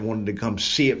miracles. They wanted to come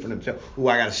see it for themselves. Ooh,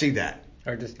 I got to see that.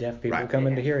 Or just deaf people Right.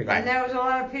 coming to hear it. And there was a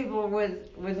lot of people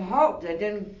with hope that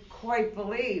didn't quite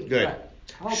believe, Good. but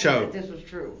hoping So- that this was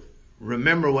true.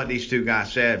 Remember what these two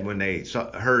guys said when they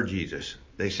heard Jesus.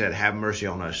 They said, "Have mercy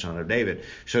on us, son of David."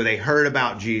 So they heard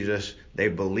about Jesus, they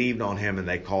believed on him, and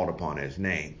they called upon his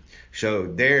name. So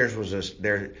theirs was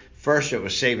first it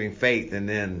was saving faith, and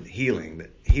then healing that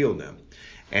healed them.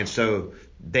 And so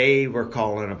they were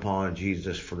calling upon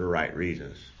Jesus for the right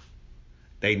reasons.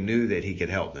 They knew that he could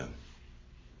help them.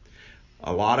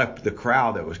 A lot of the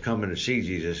crowd that was coming to see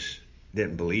Jesus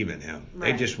didn't believe in him.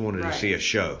 They Right, just wanted to right. see a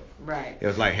show. Right. It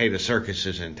was like, hey, the circus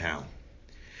is in town.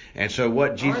 And so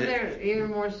what Or Jesus, they're even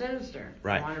more sinister.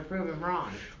 Right. Want to prove him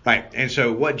wrong. right, and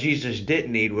so what Jesus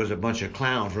didn't need was a bunch of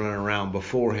clowns running around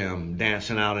before him,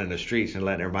 dancing out in the streets and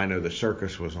letting everybody know the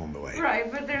circus was on the way.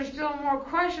 Right, but there's still more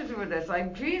questions with this.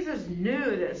 Like, Jesus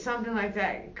knew that something like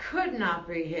that could not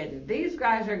be hidden. These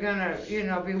guys are gonna,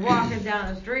 be walking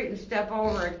down the street and step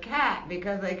over a cat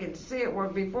because they can see it where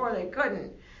before they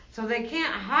couldn't. So they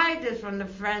can't hide this from the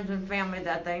friends and family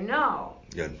that they know.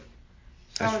 Good.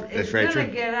 So That's it's very gonna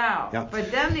true. get out. Yep.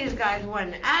 But then these guys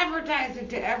went and advertised it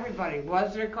to everybody.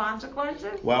 Was there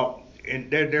consequences? Well,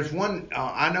 there's one,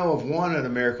 I know of one of the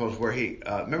miracles where he,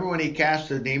 remember when he cast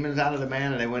the demons out of the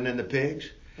man and they went into pigs?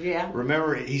 Yeah.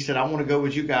 Remember, he said, I want to go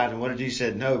with you guys. And what did he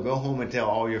say? No, go home and tell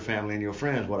all your family and your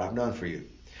friends what I've done for you.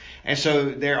 And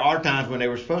so there are times when they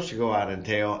were supposed to go out and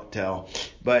tell.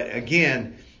 But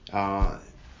again,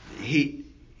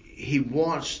 he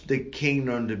wants the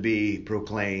kingdom to be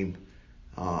proclaimed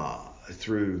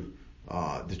through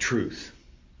the truth.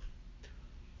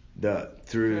 That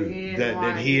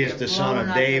he is the son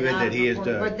of David, that he is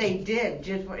the. But they did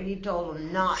just what he told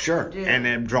them not Sure, to do. and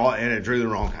it drew the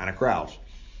wrong kind of crowds.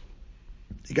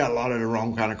 He got a lot of the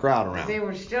wrong kind of crowd around. They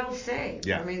were still saved.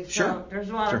 Yeah. I mean, so Sure. there's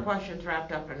a lot Sure. of questions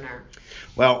wrapped up in there.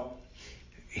 Well,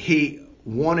 he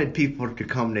wanted people to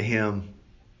come to him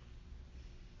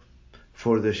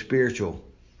for the spiritual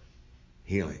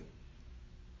healing.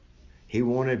 He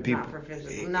wanted people. Not for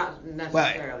physical, not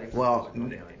necessarily for physical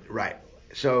healing. Right.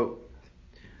 So,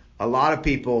 a lot of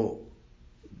people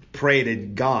pray to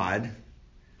God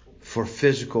for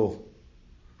physical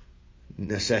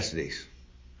necessities.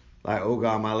 Like, oh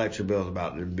God, my electric bill's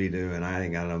about to be due and I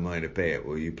ain't got enough money to pay it.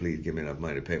 Will you please give me enough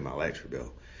money to pay my electric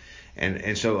bill?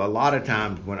 And so a lot of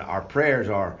times when our prayers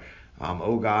are,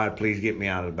 oh God, please get me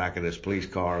out of the back of this police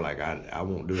car. Like I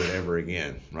won't do it ever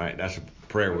again. Right? That's a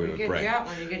prayer we would pray.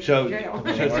 So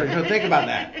think about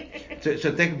that.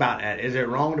 So think about that. Is it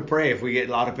wrong to pray if we get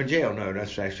locked up in jail? No,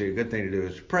 that's actually a good thing to do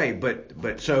is to pray. But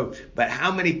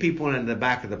how many people in the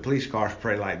back of the police cars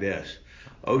pray like this?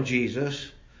 Oh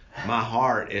Jesus, my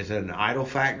heart is an idol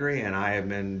factory and I have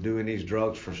been doing these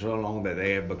drugs for so long that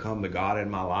they have become the God in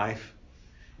my life.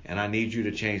 And I need you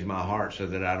to change my heart so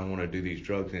that I don't want to do these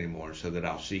drugs anymore, so that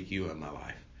I'll seek you in my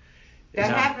life.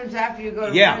 That happens after you go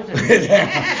to Yeah. prison.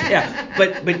 Yeah.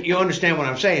 But you understand what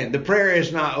I'm saying. The prayer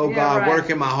is not, oh God, work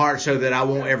in my heart so that I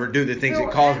won't ever do the things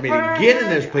that caused me to get in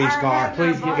this police car.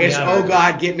 It's, oh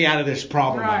God, get me out of this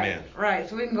problem I'm in. Right.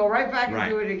 So we can go right back and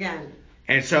do it again.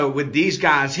 And so with these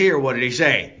guys here, what did he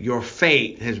say? Your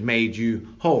faith has made you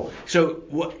whole. So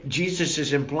what Jesus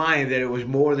is implying that it was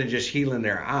more than just healing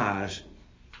their eyes.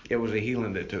 It was a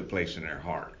healing that took place in their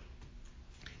heart.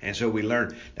 And so we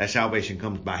learn that salvation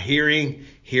comes by hearing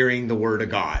the word of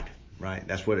God. Right?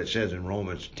 That's what it says in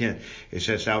Romans 10. It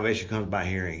says salvation comes by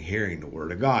hearing the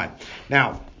word of God.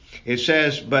 Now, it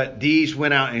says, but these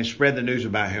went out and spread the news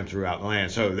about him throughout the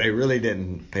land. So they really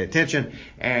didn't pay attention.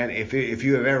 And if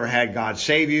you have ever had God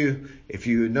save you, if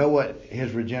you know what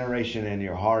his regeneration in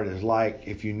your heart is like,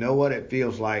 if you know what it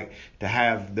feels like to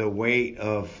have the weight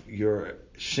of your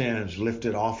sins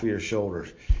lifted off of your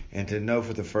shoulders and to know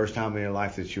for the first time in your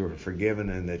life that you are forgiven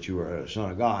and that you are a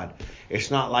son of God, it's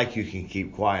not like you can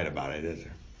keep quiet about it, is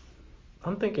there?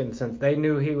 I'm thinking since they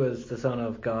knew he was the son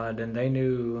of God and they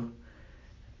knew,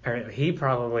 or he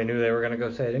probably knew they were going to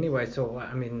go say it anyway, so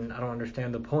I mean, I don't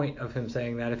understand the point of him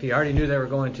saying that if he already knew they were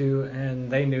going to and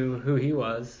they knew who he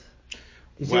was.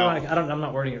 You see I'm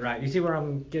not wording it right. You see where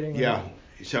I'm getting at? Yeah.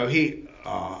 So he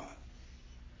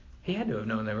had to have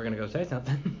known they were going to go say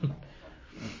something.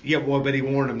 Yeah, well, but he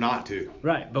warned them not to.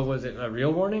 Right, but was it a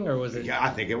real warning or was it? Yeah,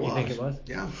 I think it was. You think it was?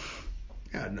 Yeah.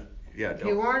 Yeah.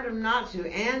 He warned them not to,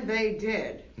 and they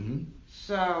did. Mm-hmm.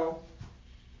 So.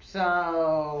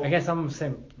 I guess I'm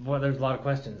saying, well, there's a lot of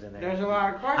questions in there. There's a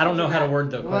lot of questions. I don't know how to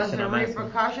word the question. Was there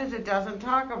repercussions? It doesn't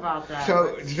talk about that.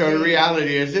 So the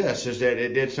reality is this: is that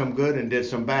it did some good and did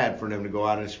some bad for them to go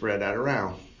out and spread that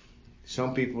around.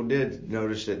 Some people did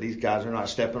notice that these guys are not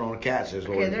stepping on cats, as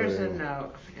Lord. Okay, there's a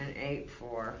note in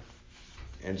 8:4.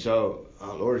 And so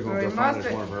Lord's going to find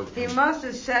this one for her. He must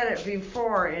have said it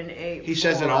before in 8:4. He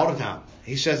says it all the time.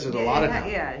 He says it a lot of times.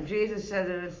 Yeah, and Jesus said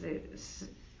it.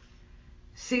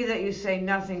 See that you say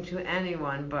nothing to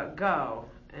anyone, but go.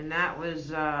 And that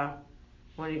was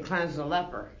when he cleansed the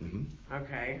leper. Mm-hmm.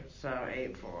 Okay, so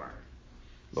 8:4.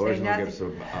 Lord's going to give us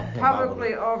a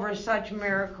publicly over such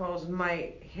miracles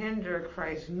might hinder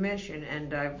Christ's mission and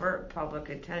divert public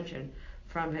attention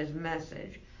from his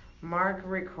message. Mark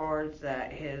records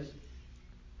that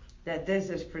this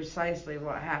is precisely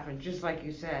what happened, just like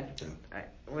you said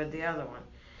with the other one.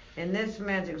 In this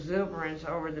man's exuberance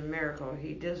over the miracle,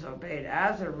 he disobeyed.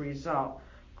 As a result,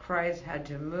 Christ had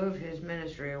to move his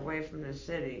ministry away from the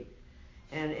city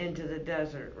and into the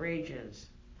desert regions.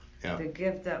 Yeah. The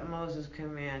gift that Moses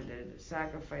commanded,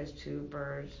 sacrifice 2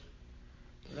 birds.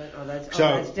 That's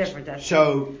different.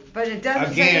 But it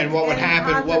doesn't. Again, what would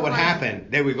happen? What would consequence. happen?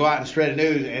 They would go out and spread the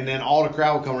news, and then all the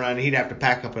crowd would come around, and he'd have to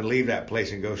pack up and leave that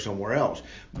place and go somewhere else,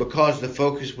 because the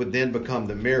focus would then become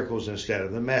the miracles instead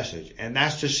of the message. And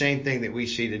that's the same thing that we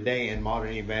see today in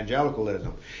modern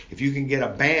evangelicalism. If you can get a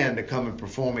band to come and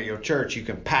perform at your church, you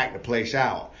can pack the place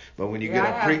out. But when you get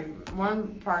I have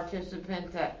one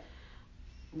participant that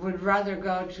would rather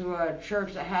go to a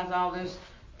church that has all this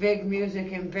big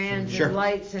music and bands Sure. and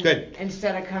lights Good.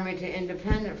 instead of coming to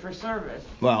Independent for service.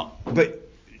 Well, but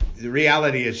the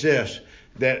reality is this,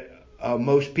 that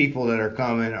most people that are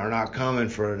coming are not coming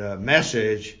for the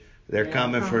message. They're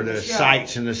coming for the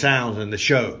sights and the sounds and the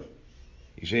show.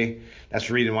 You see? That's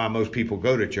the reason why most people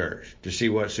go to church, to see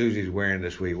what Susie's wearing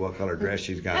this week, what color dress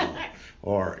she's got on.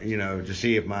 Or, to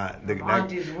see if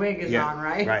Auntie's wig is on,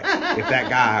 right? Right. If that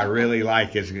guy I really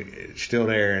like is still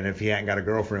there, and if he hadn't got a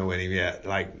girlfriend with him yet,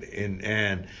 are we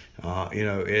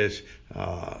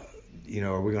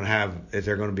going to have? Is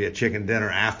there going to be a chicken dinner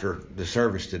after the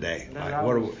service today? Like,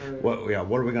 what are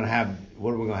we going to have? What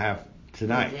are we going to have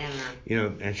tonight?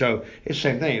 And so it's the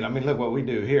same thing. I mean, look what we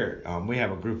do here. We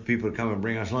have a group of people that come and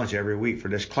bring us lunch every week for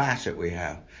this class that we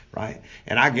have, right?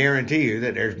 And I guarantee you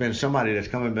that there's been somebody that's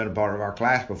come and been a part of our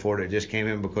class before that just came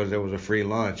in because there was a free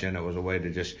lunch and it was a way to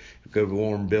just go to a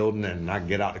warm building and not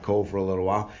get out the cold for a little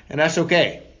while. And that's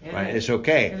okay, right? It's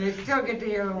okay. And they still get to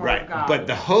hear the word of God. But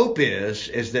the hope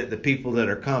is that the people that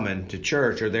are coming to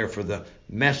church are there for the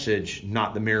message,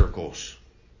 not the miracles.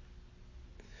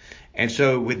 And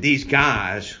so with these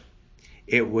guys,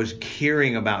 it was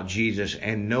hearing about Jesus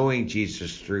and knowing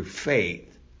Jesus through faith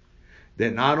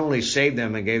that not only saved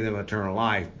them and gave them eternal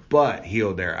life, but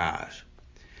healed their eyes.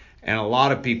 And a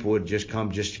lot of people would just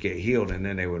come just to get healed, and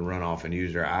then they would run off and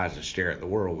use their eyes to stare at the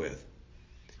world with.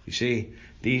 You see,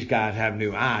 these guys have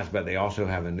new eyes, but they also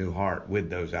have a new heart with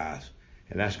those eyes.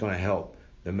 And that's going to help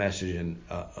the message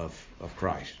of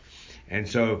Christ. And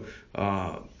so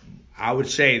I would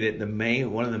say that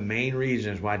one of the main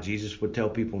reasons why Jesus would tell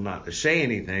people not to say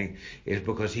anything is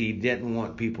because he didn't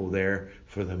want people there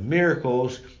for the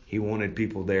miracles. He wanted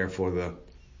people there for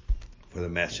the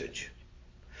message.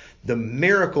 The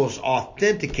miracles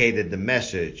authenticated the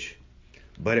message,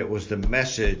 but it was the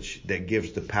message that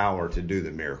gives the power to do the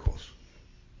miracles.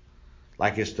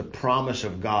 Like it's the promise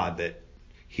of God that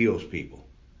heals people.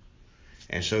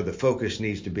 And so the focus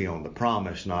needs to be on the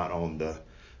promise, not on the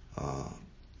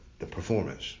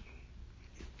performance.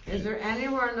 Is there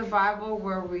anywhere in the Bible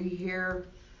where we hear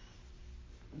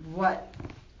what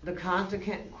the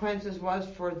consequences was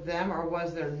for them, or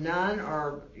was there none,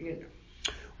 or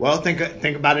Well, think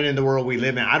about it in the world we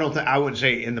live in. I wouldn't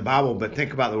say in the Bible, but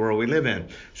think about the world we live in.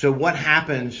 So what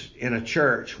happens in a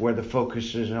church where the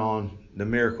focus is on the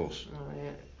miracles?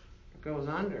 It goes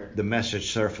under. The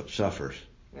message suffers.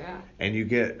 Yeah. And you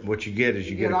get all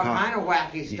kind of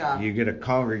wacky stuff. You get a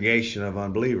congregation of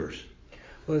unbelievers.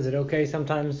 Well, is it okay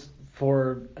sometimes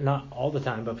for, not all the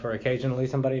time, but for occasionally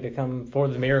somebody to come for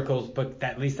the miracles, but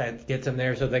at least that gets them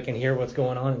there so they can hear what's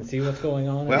going on and see what's going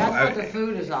on? Well, that's what the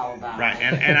food is all about. Right,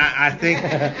 and I think,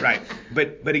 right,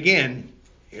 but again,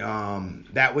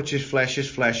 that which is flesh,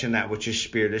 and that which is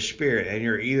spirit. And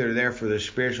you're either there for the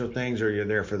spiritual things or you're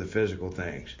there for the physical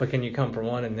things. But can you come for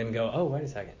one and then go, oh, wait a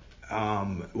second?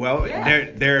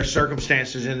 There are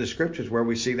circumstances in the scriptures where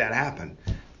we see that happen,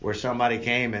 where somebody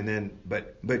came and then,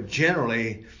 but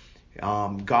generally,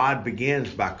 God begins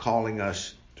by calling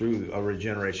us through a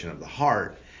regeneration of the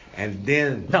heart, and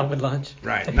then not with lunch,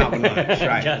 right? Not with lunch,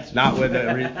 right? Gotcha. Not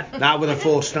with a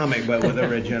full stomach, but with a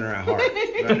regenerate heart.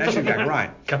 Right? That's exactly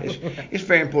right. It's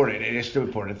very important, and it's still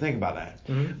important to think about that,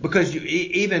 because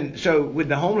even so, with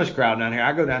the homeless crowd down here,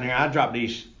 I go down here, I drop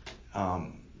these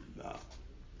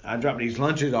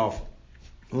lunches off.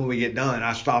 When we get done,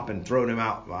 I stop and throw them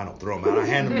out. Well, I don't throw them out. I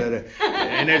hand them to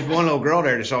and there's one little girl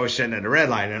there that's always sitting at the red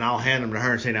light, and I'll hand them to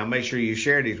her and say, now make sure you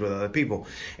share these with other people.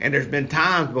 And there's been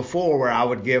times before where I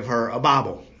would give her a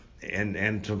Bible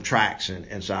and some tracts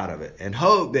inside of it, and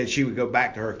hope that she would go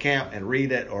back to her camp and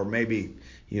read it, or maybe,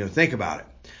 think about it.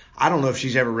 I don't know if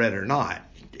she's ever read it or not.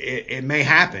 It may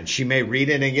happen. She may read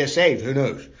it and get saved. Who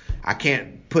knows? I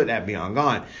can't put that beyond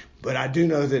God. But I do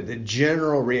know that the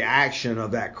general reaction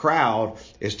of that crowd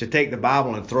is to take the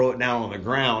Bible and throw it down on the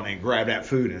ground and grab that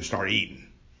food and start eating.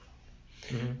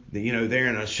 Mm-hmm. They're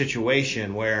in a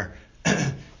situation where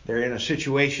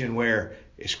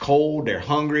it's cold, they're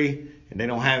hungry, and they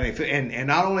don't have any food. And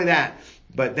not only that,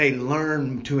 but they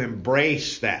learn to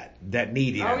embrace that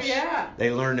neediness. Oh, yeah.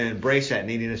 They learn to embrace that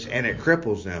neediness, and it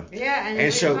cripples them. Yeah,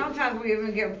 and so sometimes we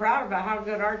even get proud about how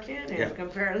good our 10 is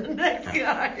compared to the next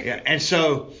guy. Yeah, and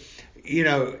so,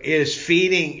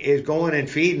 is going and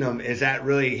feeding them, is that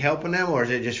really helping them, or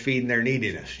is it just feeding their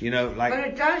neediness? But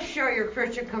it does show your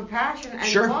Christian compassion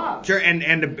and love. Sure, and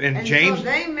James. So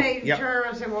they may turn around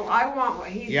and say, well, I want what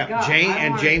he's got.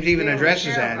 James even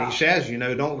addresses that. And he says,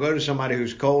 don't go to somebody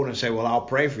who's cold and say, well, I'll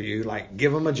pray for you. Like,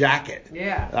 give them a jacket.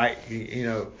 Yeah.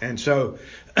 And so,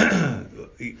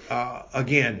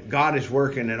 again, God is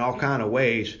working in all kind of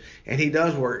ways, and He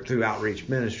does work through outreach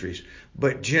ministries.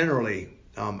 But generally,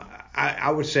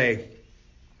 I would say,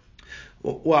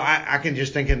 I can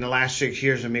just think in the last 6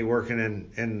 years of me working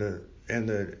in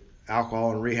the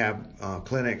alcohol and rehab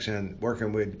clinics and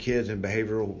working with kids in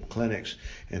behavioral clinics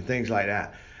and things like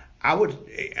that. I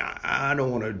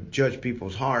don't want to judge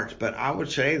people's hearts, but I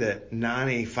would say that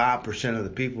 95% of the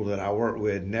people that I work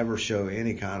with never show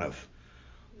any kind of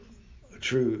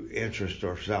true interest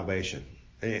or salvation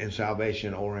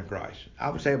or in Christ. I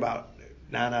would say about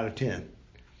 9 out of 10.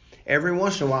 Every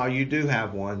once in a while you do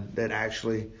have one that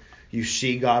actually you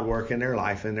see God work in their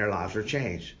life and their lives are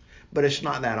changed. But it's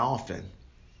not that often.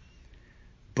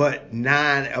 But 10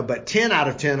 out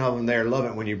of 10 of them there love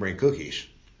it when you bring cookies.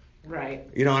 Right.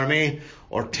 You know what I mean?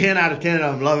 Or 10 out of 10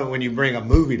 of them love it when you bring a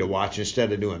movie to watch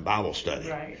instead of doing Bible study.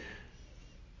 Right.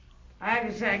 I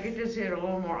have to say, I get to see it a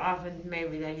little more often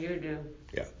maybe than you do.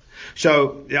 Yeah.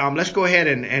 So let's go ahead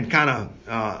and kind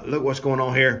of look what's going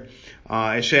on here.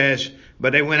 It says,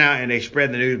 but they went out and they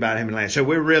spread the news about him in the land. So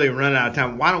we're really running out of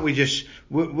time. Why don't we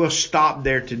we'll stop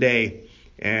there today,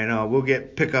 and we'll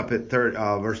pick up at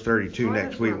verse 32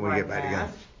 next week when we get back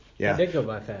together. Yeah. It did go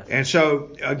by fast. And so,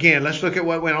 again, let's look at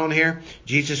what went on here.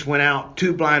 Jesus went out.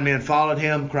 2 blind men followed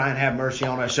him, crying, have mercy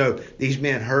on us. So these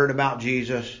men heard about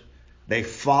Jesus. They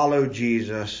followed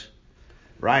Jesus.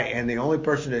 Right? And the only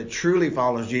person that truly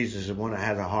follows Jesus is one that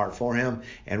has a heart for him.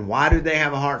 And why do they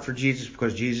have a heart for Jesus?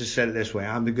 Because Jesus said it this way: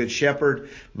 I'm the good shepherd.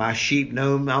 My sheep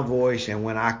know my voice. And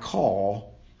when I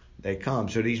call, they come.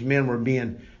 So these men were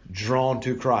being drawn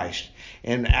to Christ.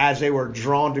 And as they were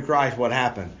drawn to Christ, what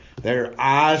happened? Their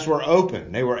eyes were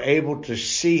open. They were able to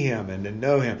see him and to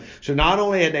know him. So not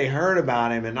only had they heard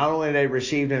about him and not only had they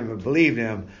received him and believed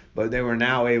him, but they were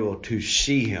now able to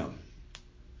see him.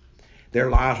 Their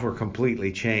lives were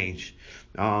completely changed.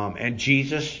 And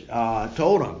Jesus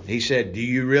told them, he said, do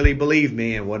you really believe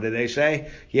me? And what did they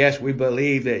say? Yes, we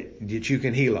believe that you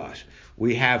can heal us.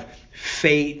 We have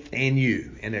faith in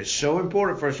you. And it's so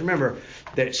important for us to remember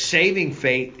that saving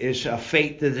faith is a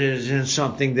faith that is in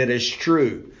something that is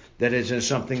true, that is in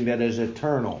something that is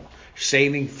eternal.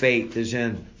 Saving faith is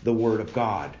in the Word of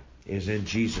God, is in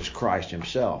Jesus Christ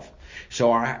himself.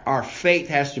 So our faith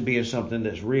has to be in something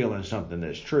that's real and something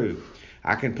that's true.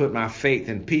 I can put my faith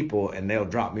in people and they'll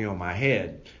drop me on my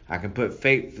head. I can put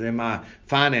faith in my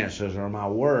finances or my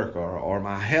work or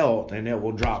my health and it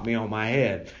will drop me on my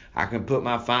head. I can put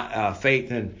my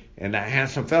faith in that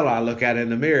handsome fellow I look at in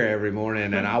the mirror every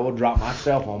morning and I will drop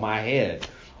myself on my head.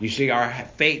 You see, our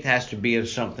faith has to be in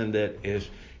something that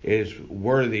is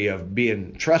worthy of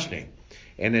being trusting.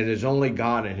 And it is only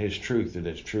God and his truth that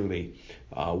is truly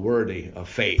worthy of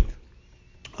faith,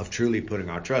 of truly putting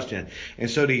our trust in. And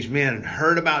so these men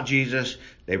heard about Jesus,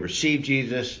 they received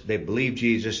Jesus, they believed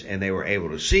Jesus, and they were able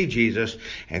to see Jesus.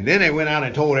 And then they went out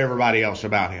and told everybody else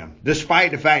about him,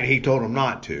 despite the fact that he told them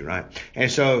not to, right?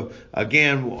 And so,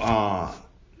 again,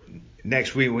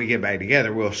 next week when we get back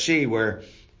together, we'll see where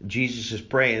Jesus is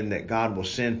praying that God will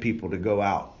send people to go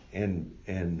out and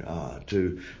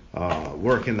to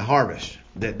work in the harvest.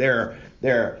 That there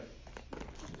are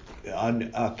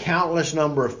a countless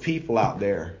number of people out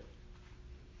there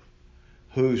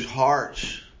whose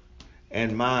hearts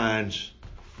and minds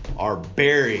are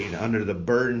buried under the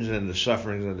burdens and the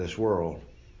sufferings of this world,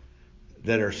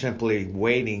 that are simply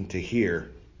waiting to hear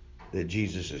that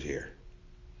Jesus is here.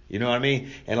 You know what I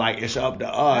mean? And like it's up to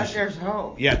us. That there's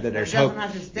hope. Yeah, that there's hope.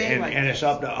 Have to stay and it's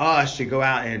up to us to go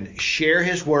out and share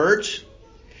his words.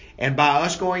 And by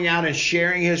us going out and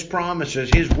sharing his promises,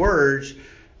 his words,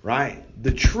 right,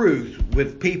 the truth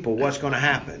with people, what's going to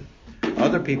happen?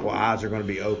 Other people's eyes are going to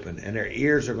be open, and their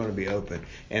ears are going to be open,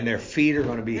 and their feet are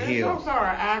going to be healed. It's also our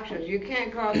actions. You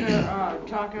can't go out there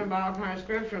talking about all kind of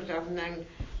scriptural stuff and then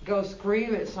go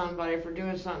scream at somebody for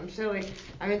doing something silly.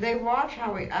 I mean, they watch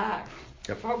how we act.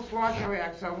 Yep. Folks watch how we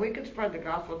act. So we can spread the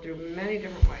gospel through many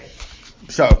different ways.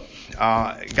 So,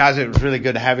 guys, it was really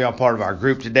good to have you all part of our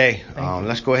group today.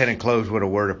 Let's go ahead and close with a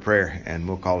word of prayer, and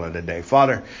we'll call it a day.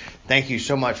 Father, thank you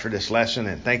so much for this lesson,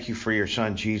 and thank you for your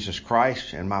Son, Jesus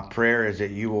Christ. And my prayer is that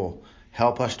you will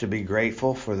Help us to be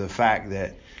grateful for the fact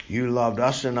that you loved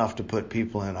us enough to put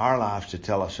people in our lives to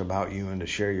tell us about you and to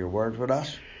share your words with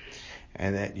us.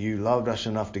 And that you loved us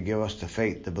enough to give us the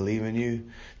faith to believe in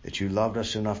you. That you loved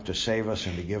us enough to save us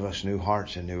and to give us new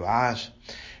hearts and new eyes.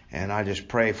 And I just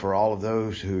pray for all of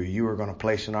those who you are going to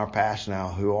place in our past now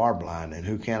who are blind and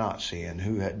who cannot see and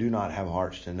who do not have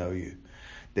hearts to know you.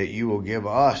 That you will give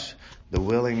us the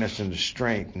willingness and the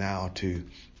strength now to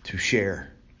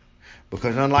share.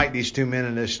 Because unlike these two men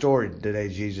in this story today,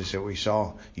 Jesus, that we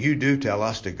saw, you do tell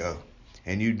us to go.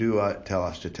 And you do tell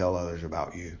us to tell others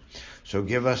about you. So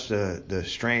give us the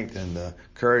strength and the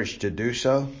courage to do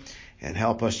so. And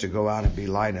help us to go out and be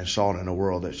light and salt in a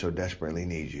world that so desperately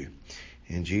needs you.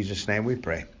 In Jesus' name we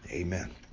pray. Amen.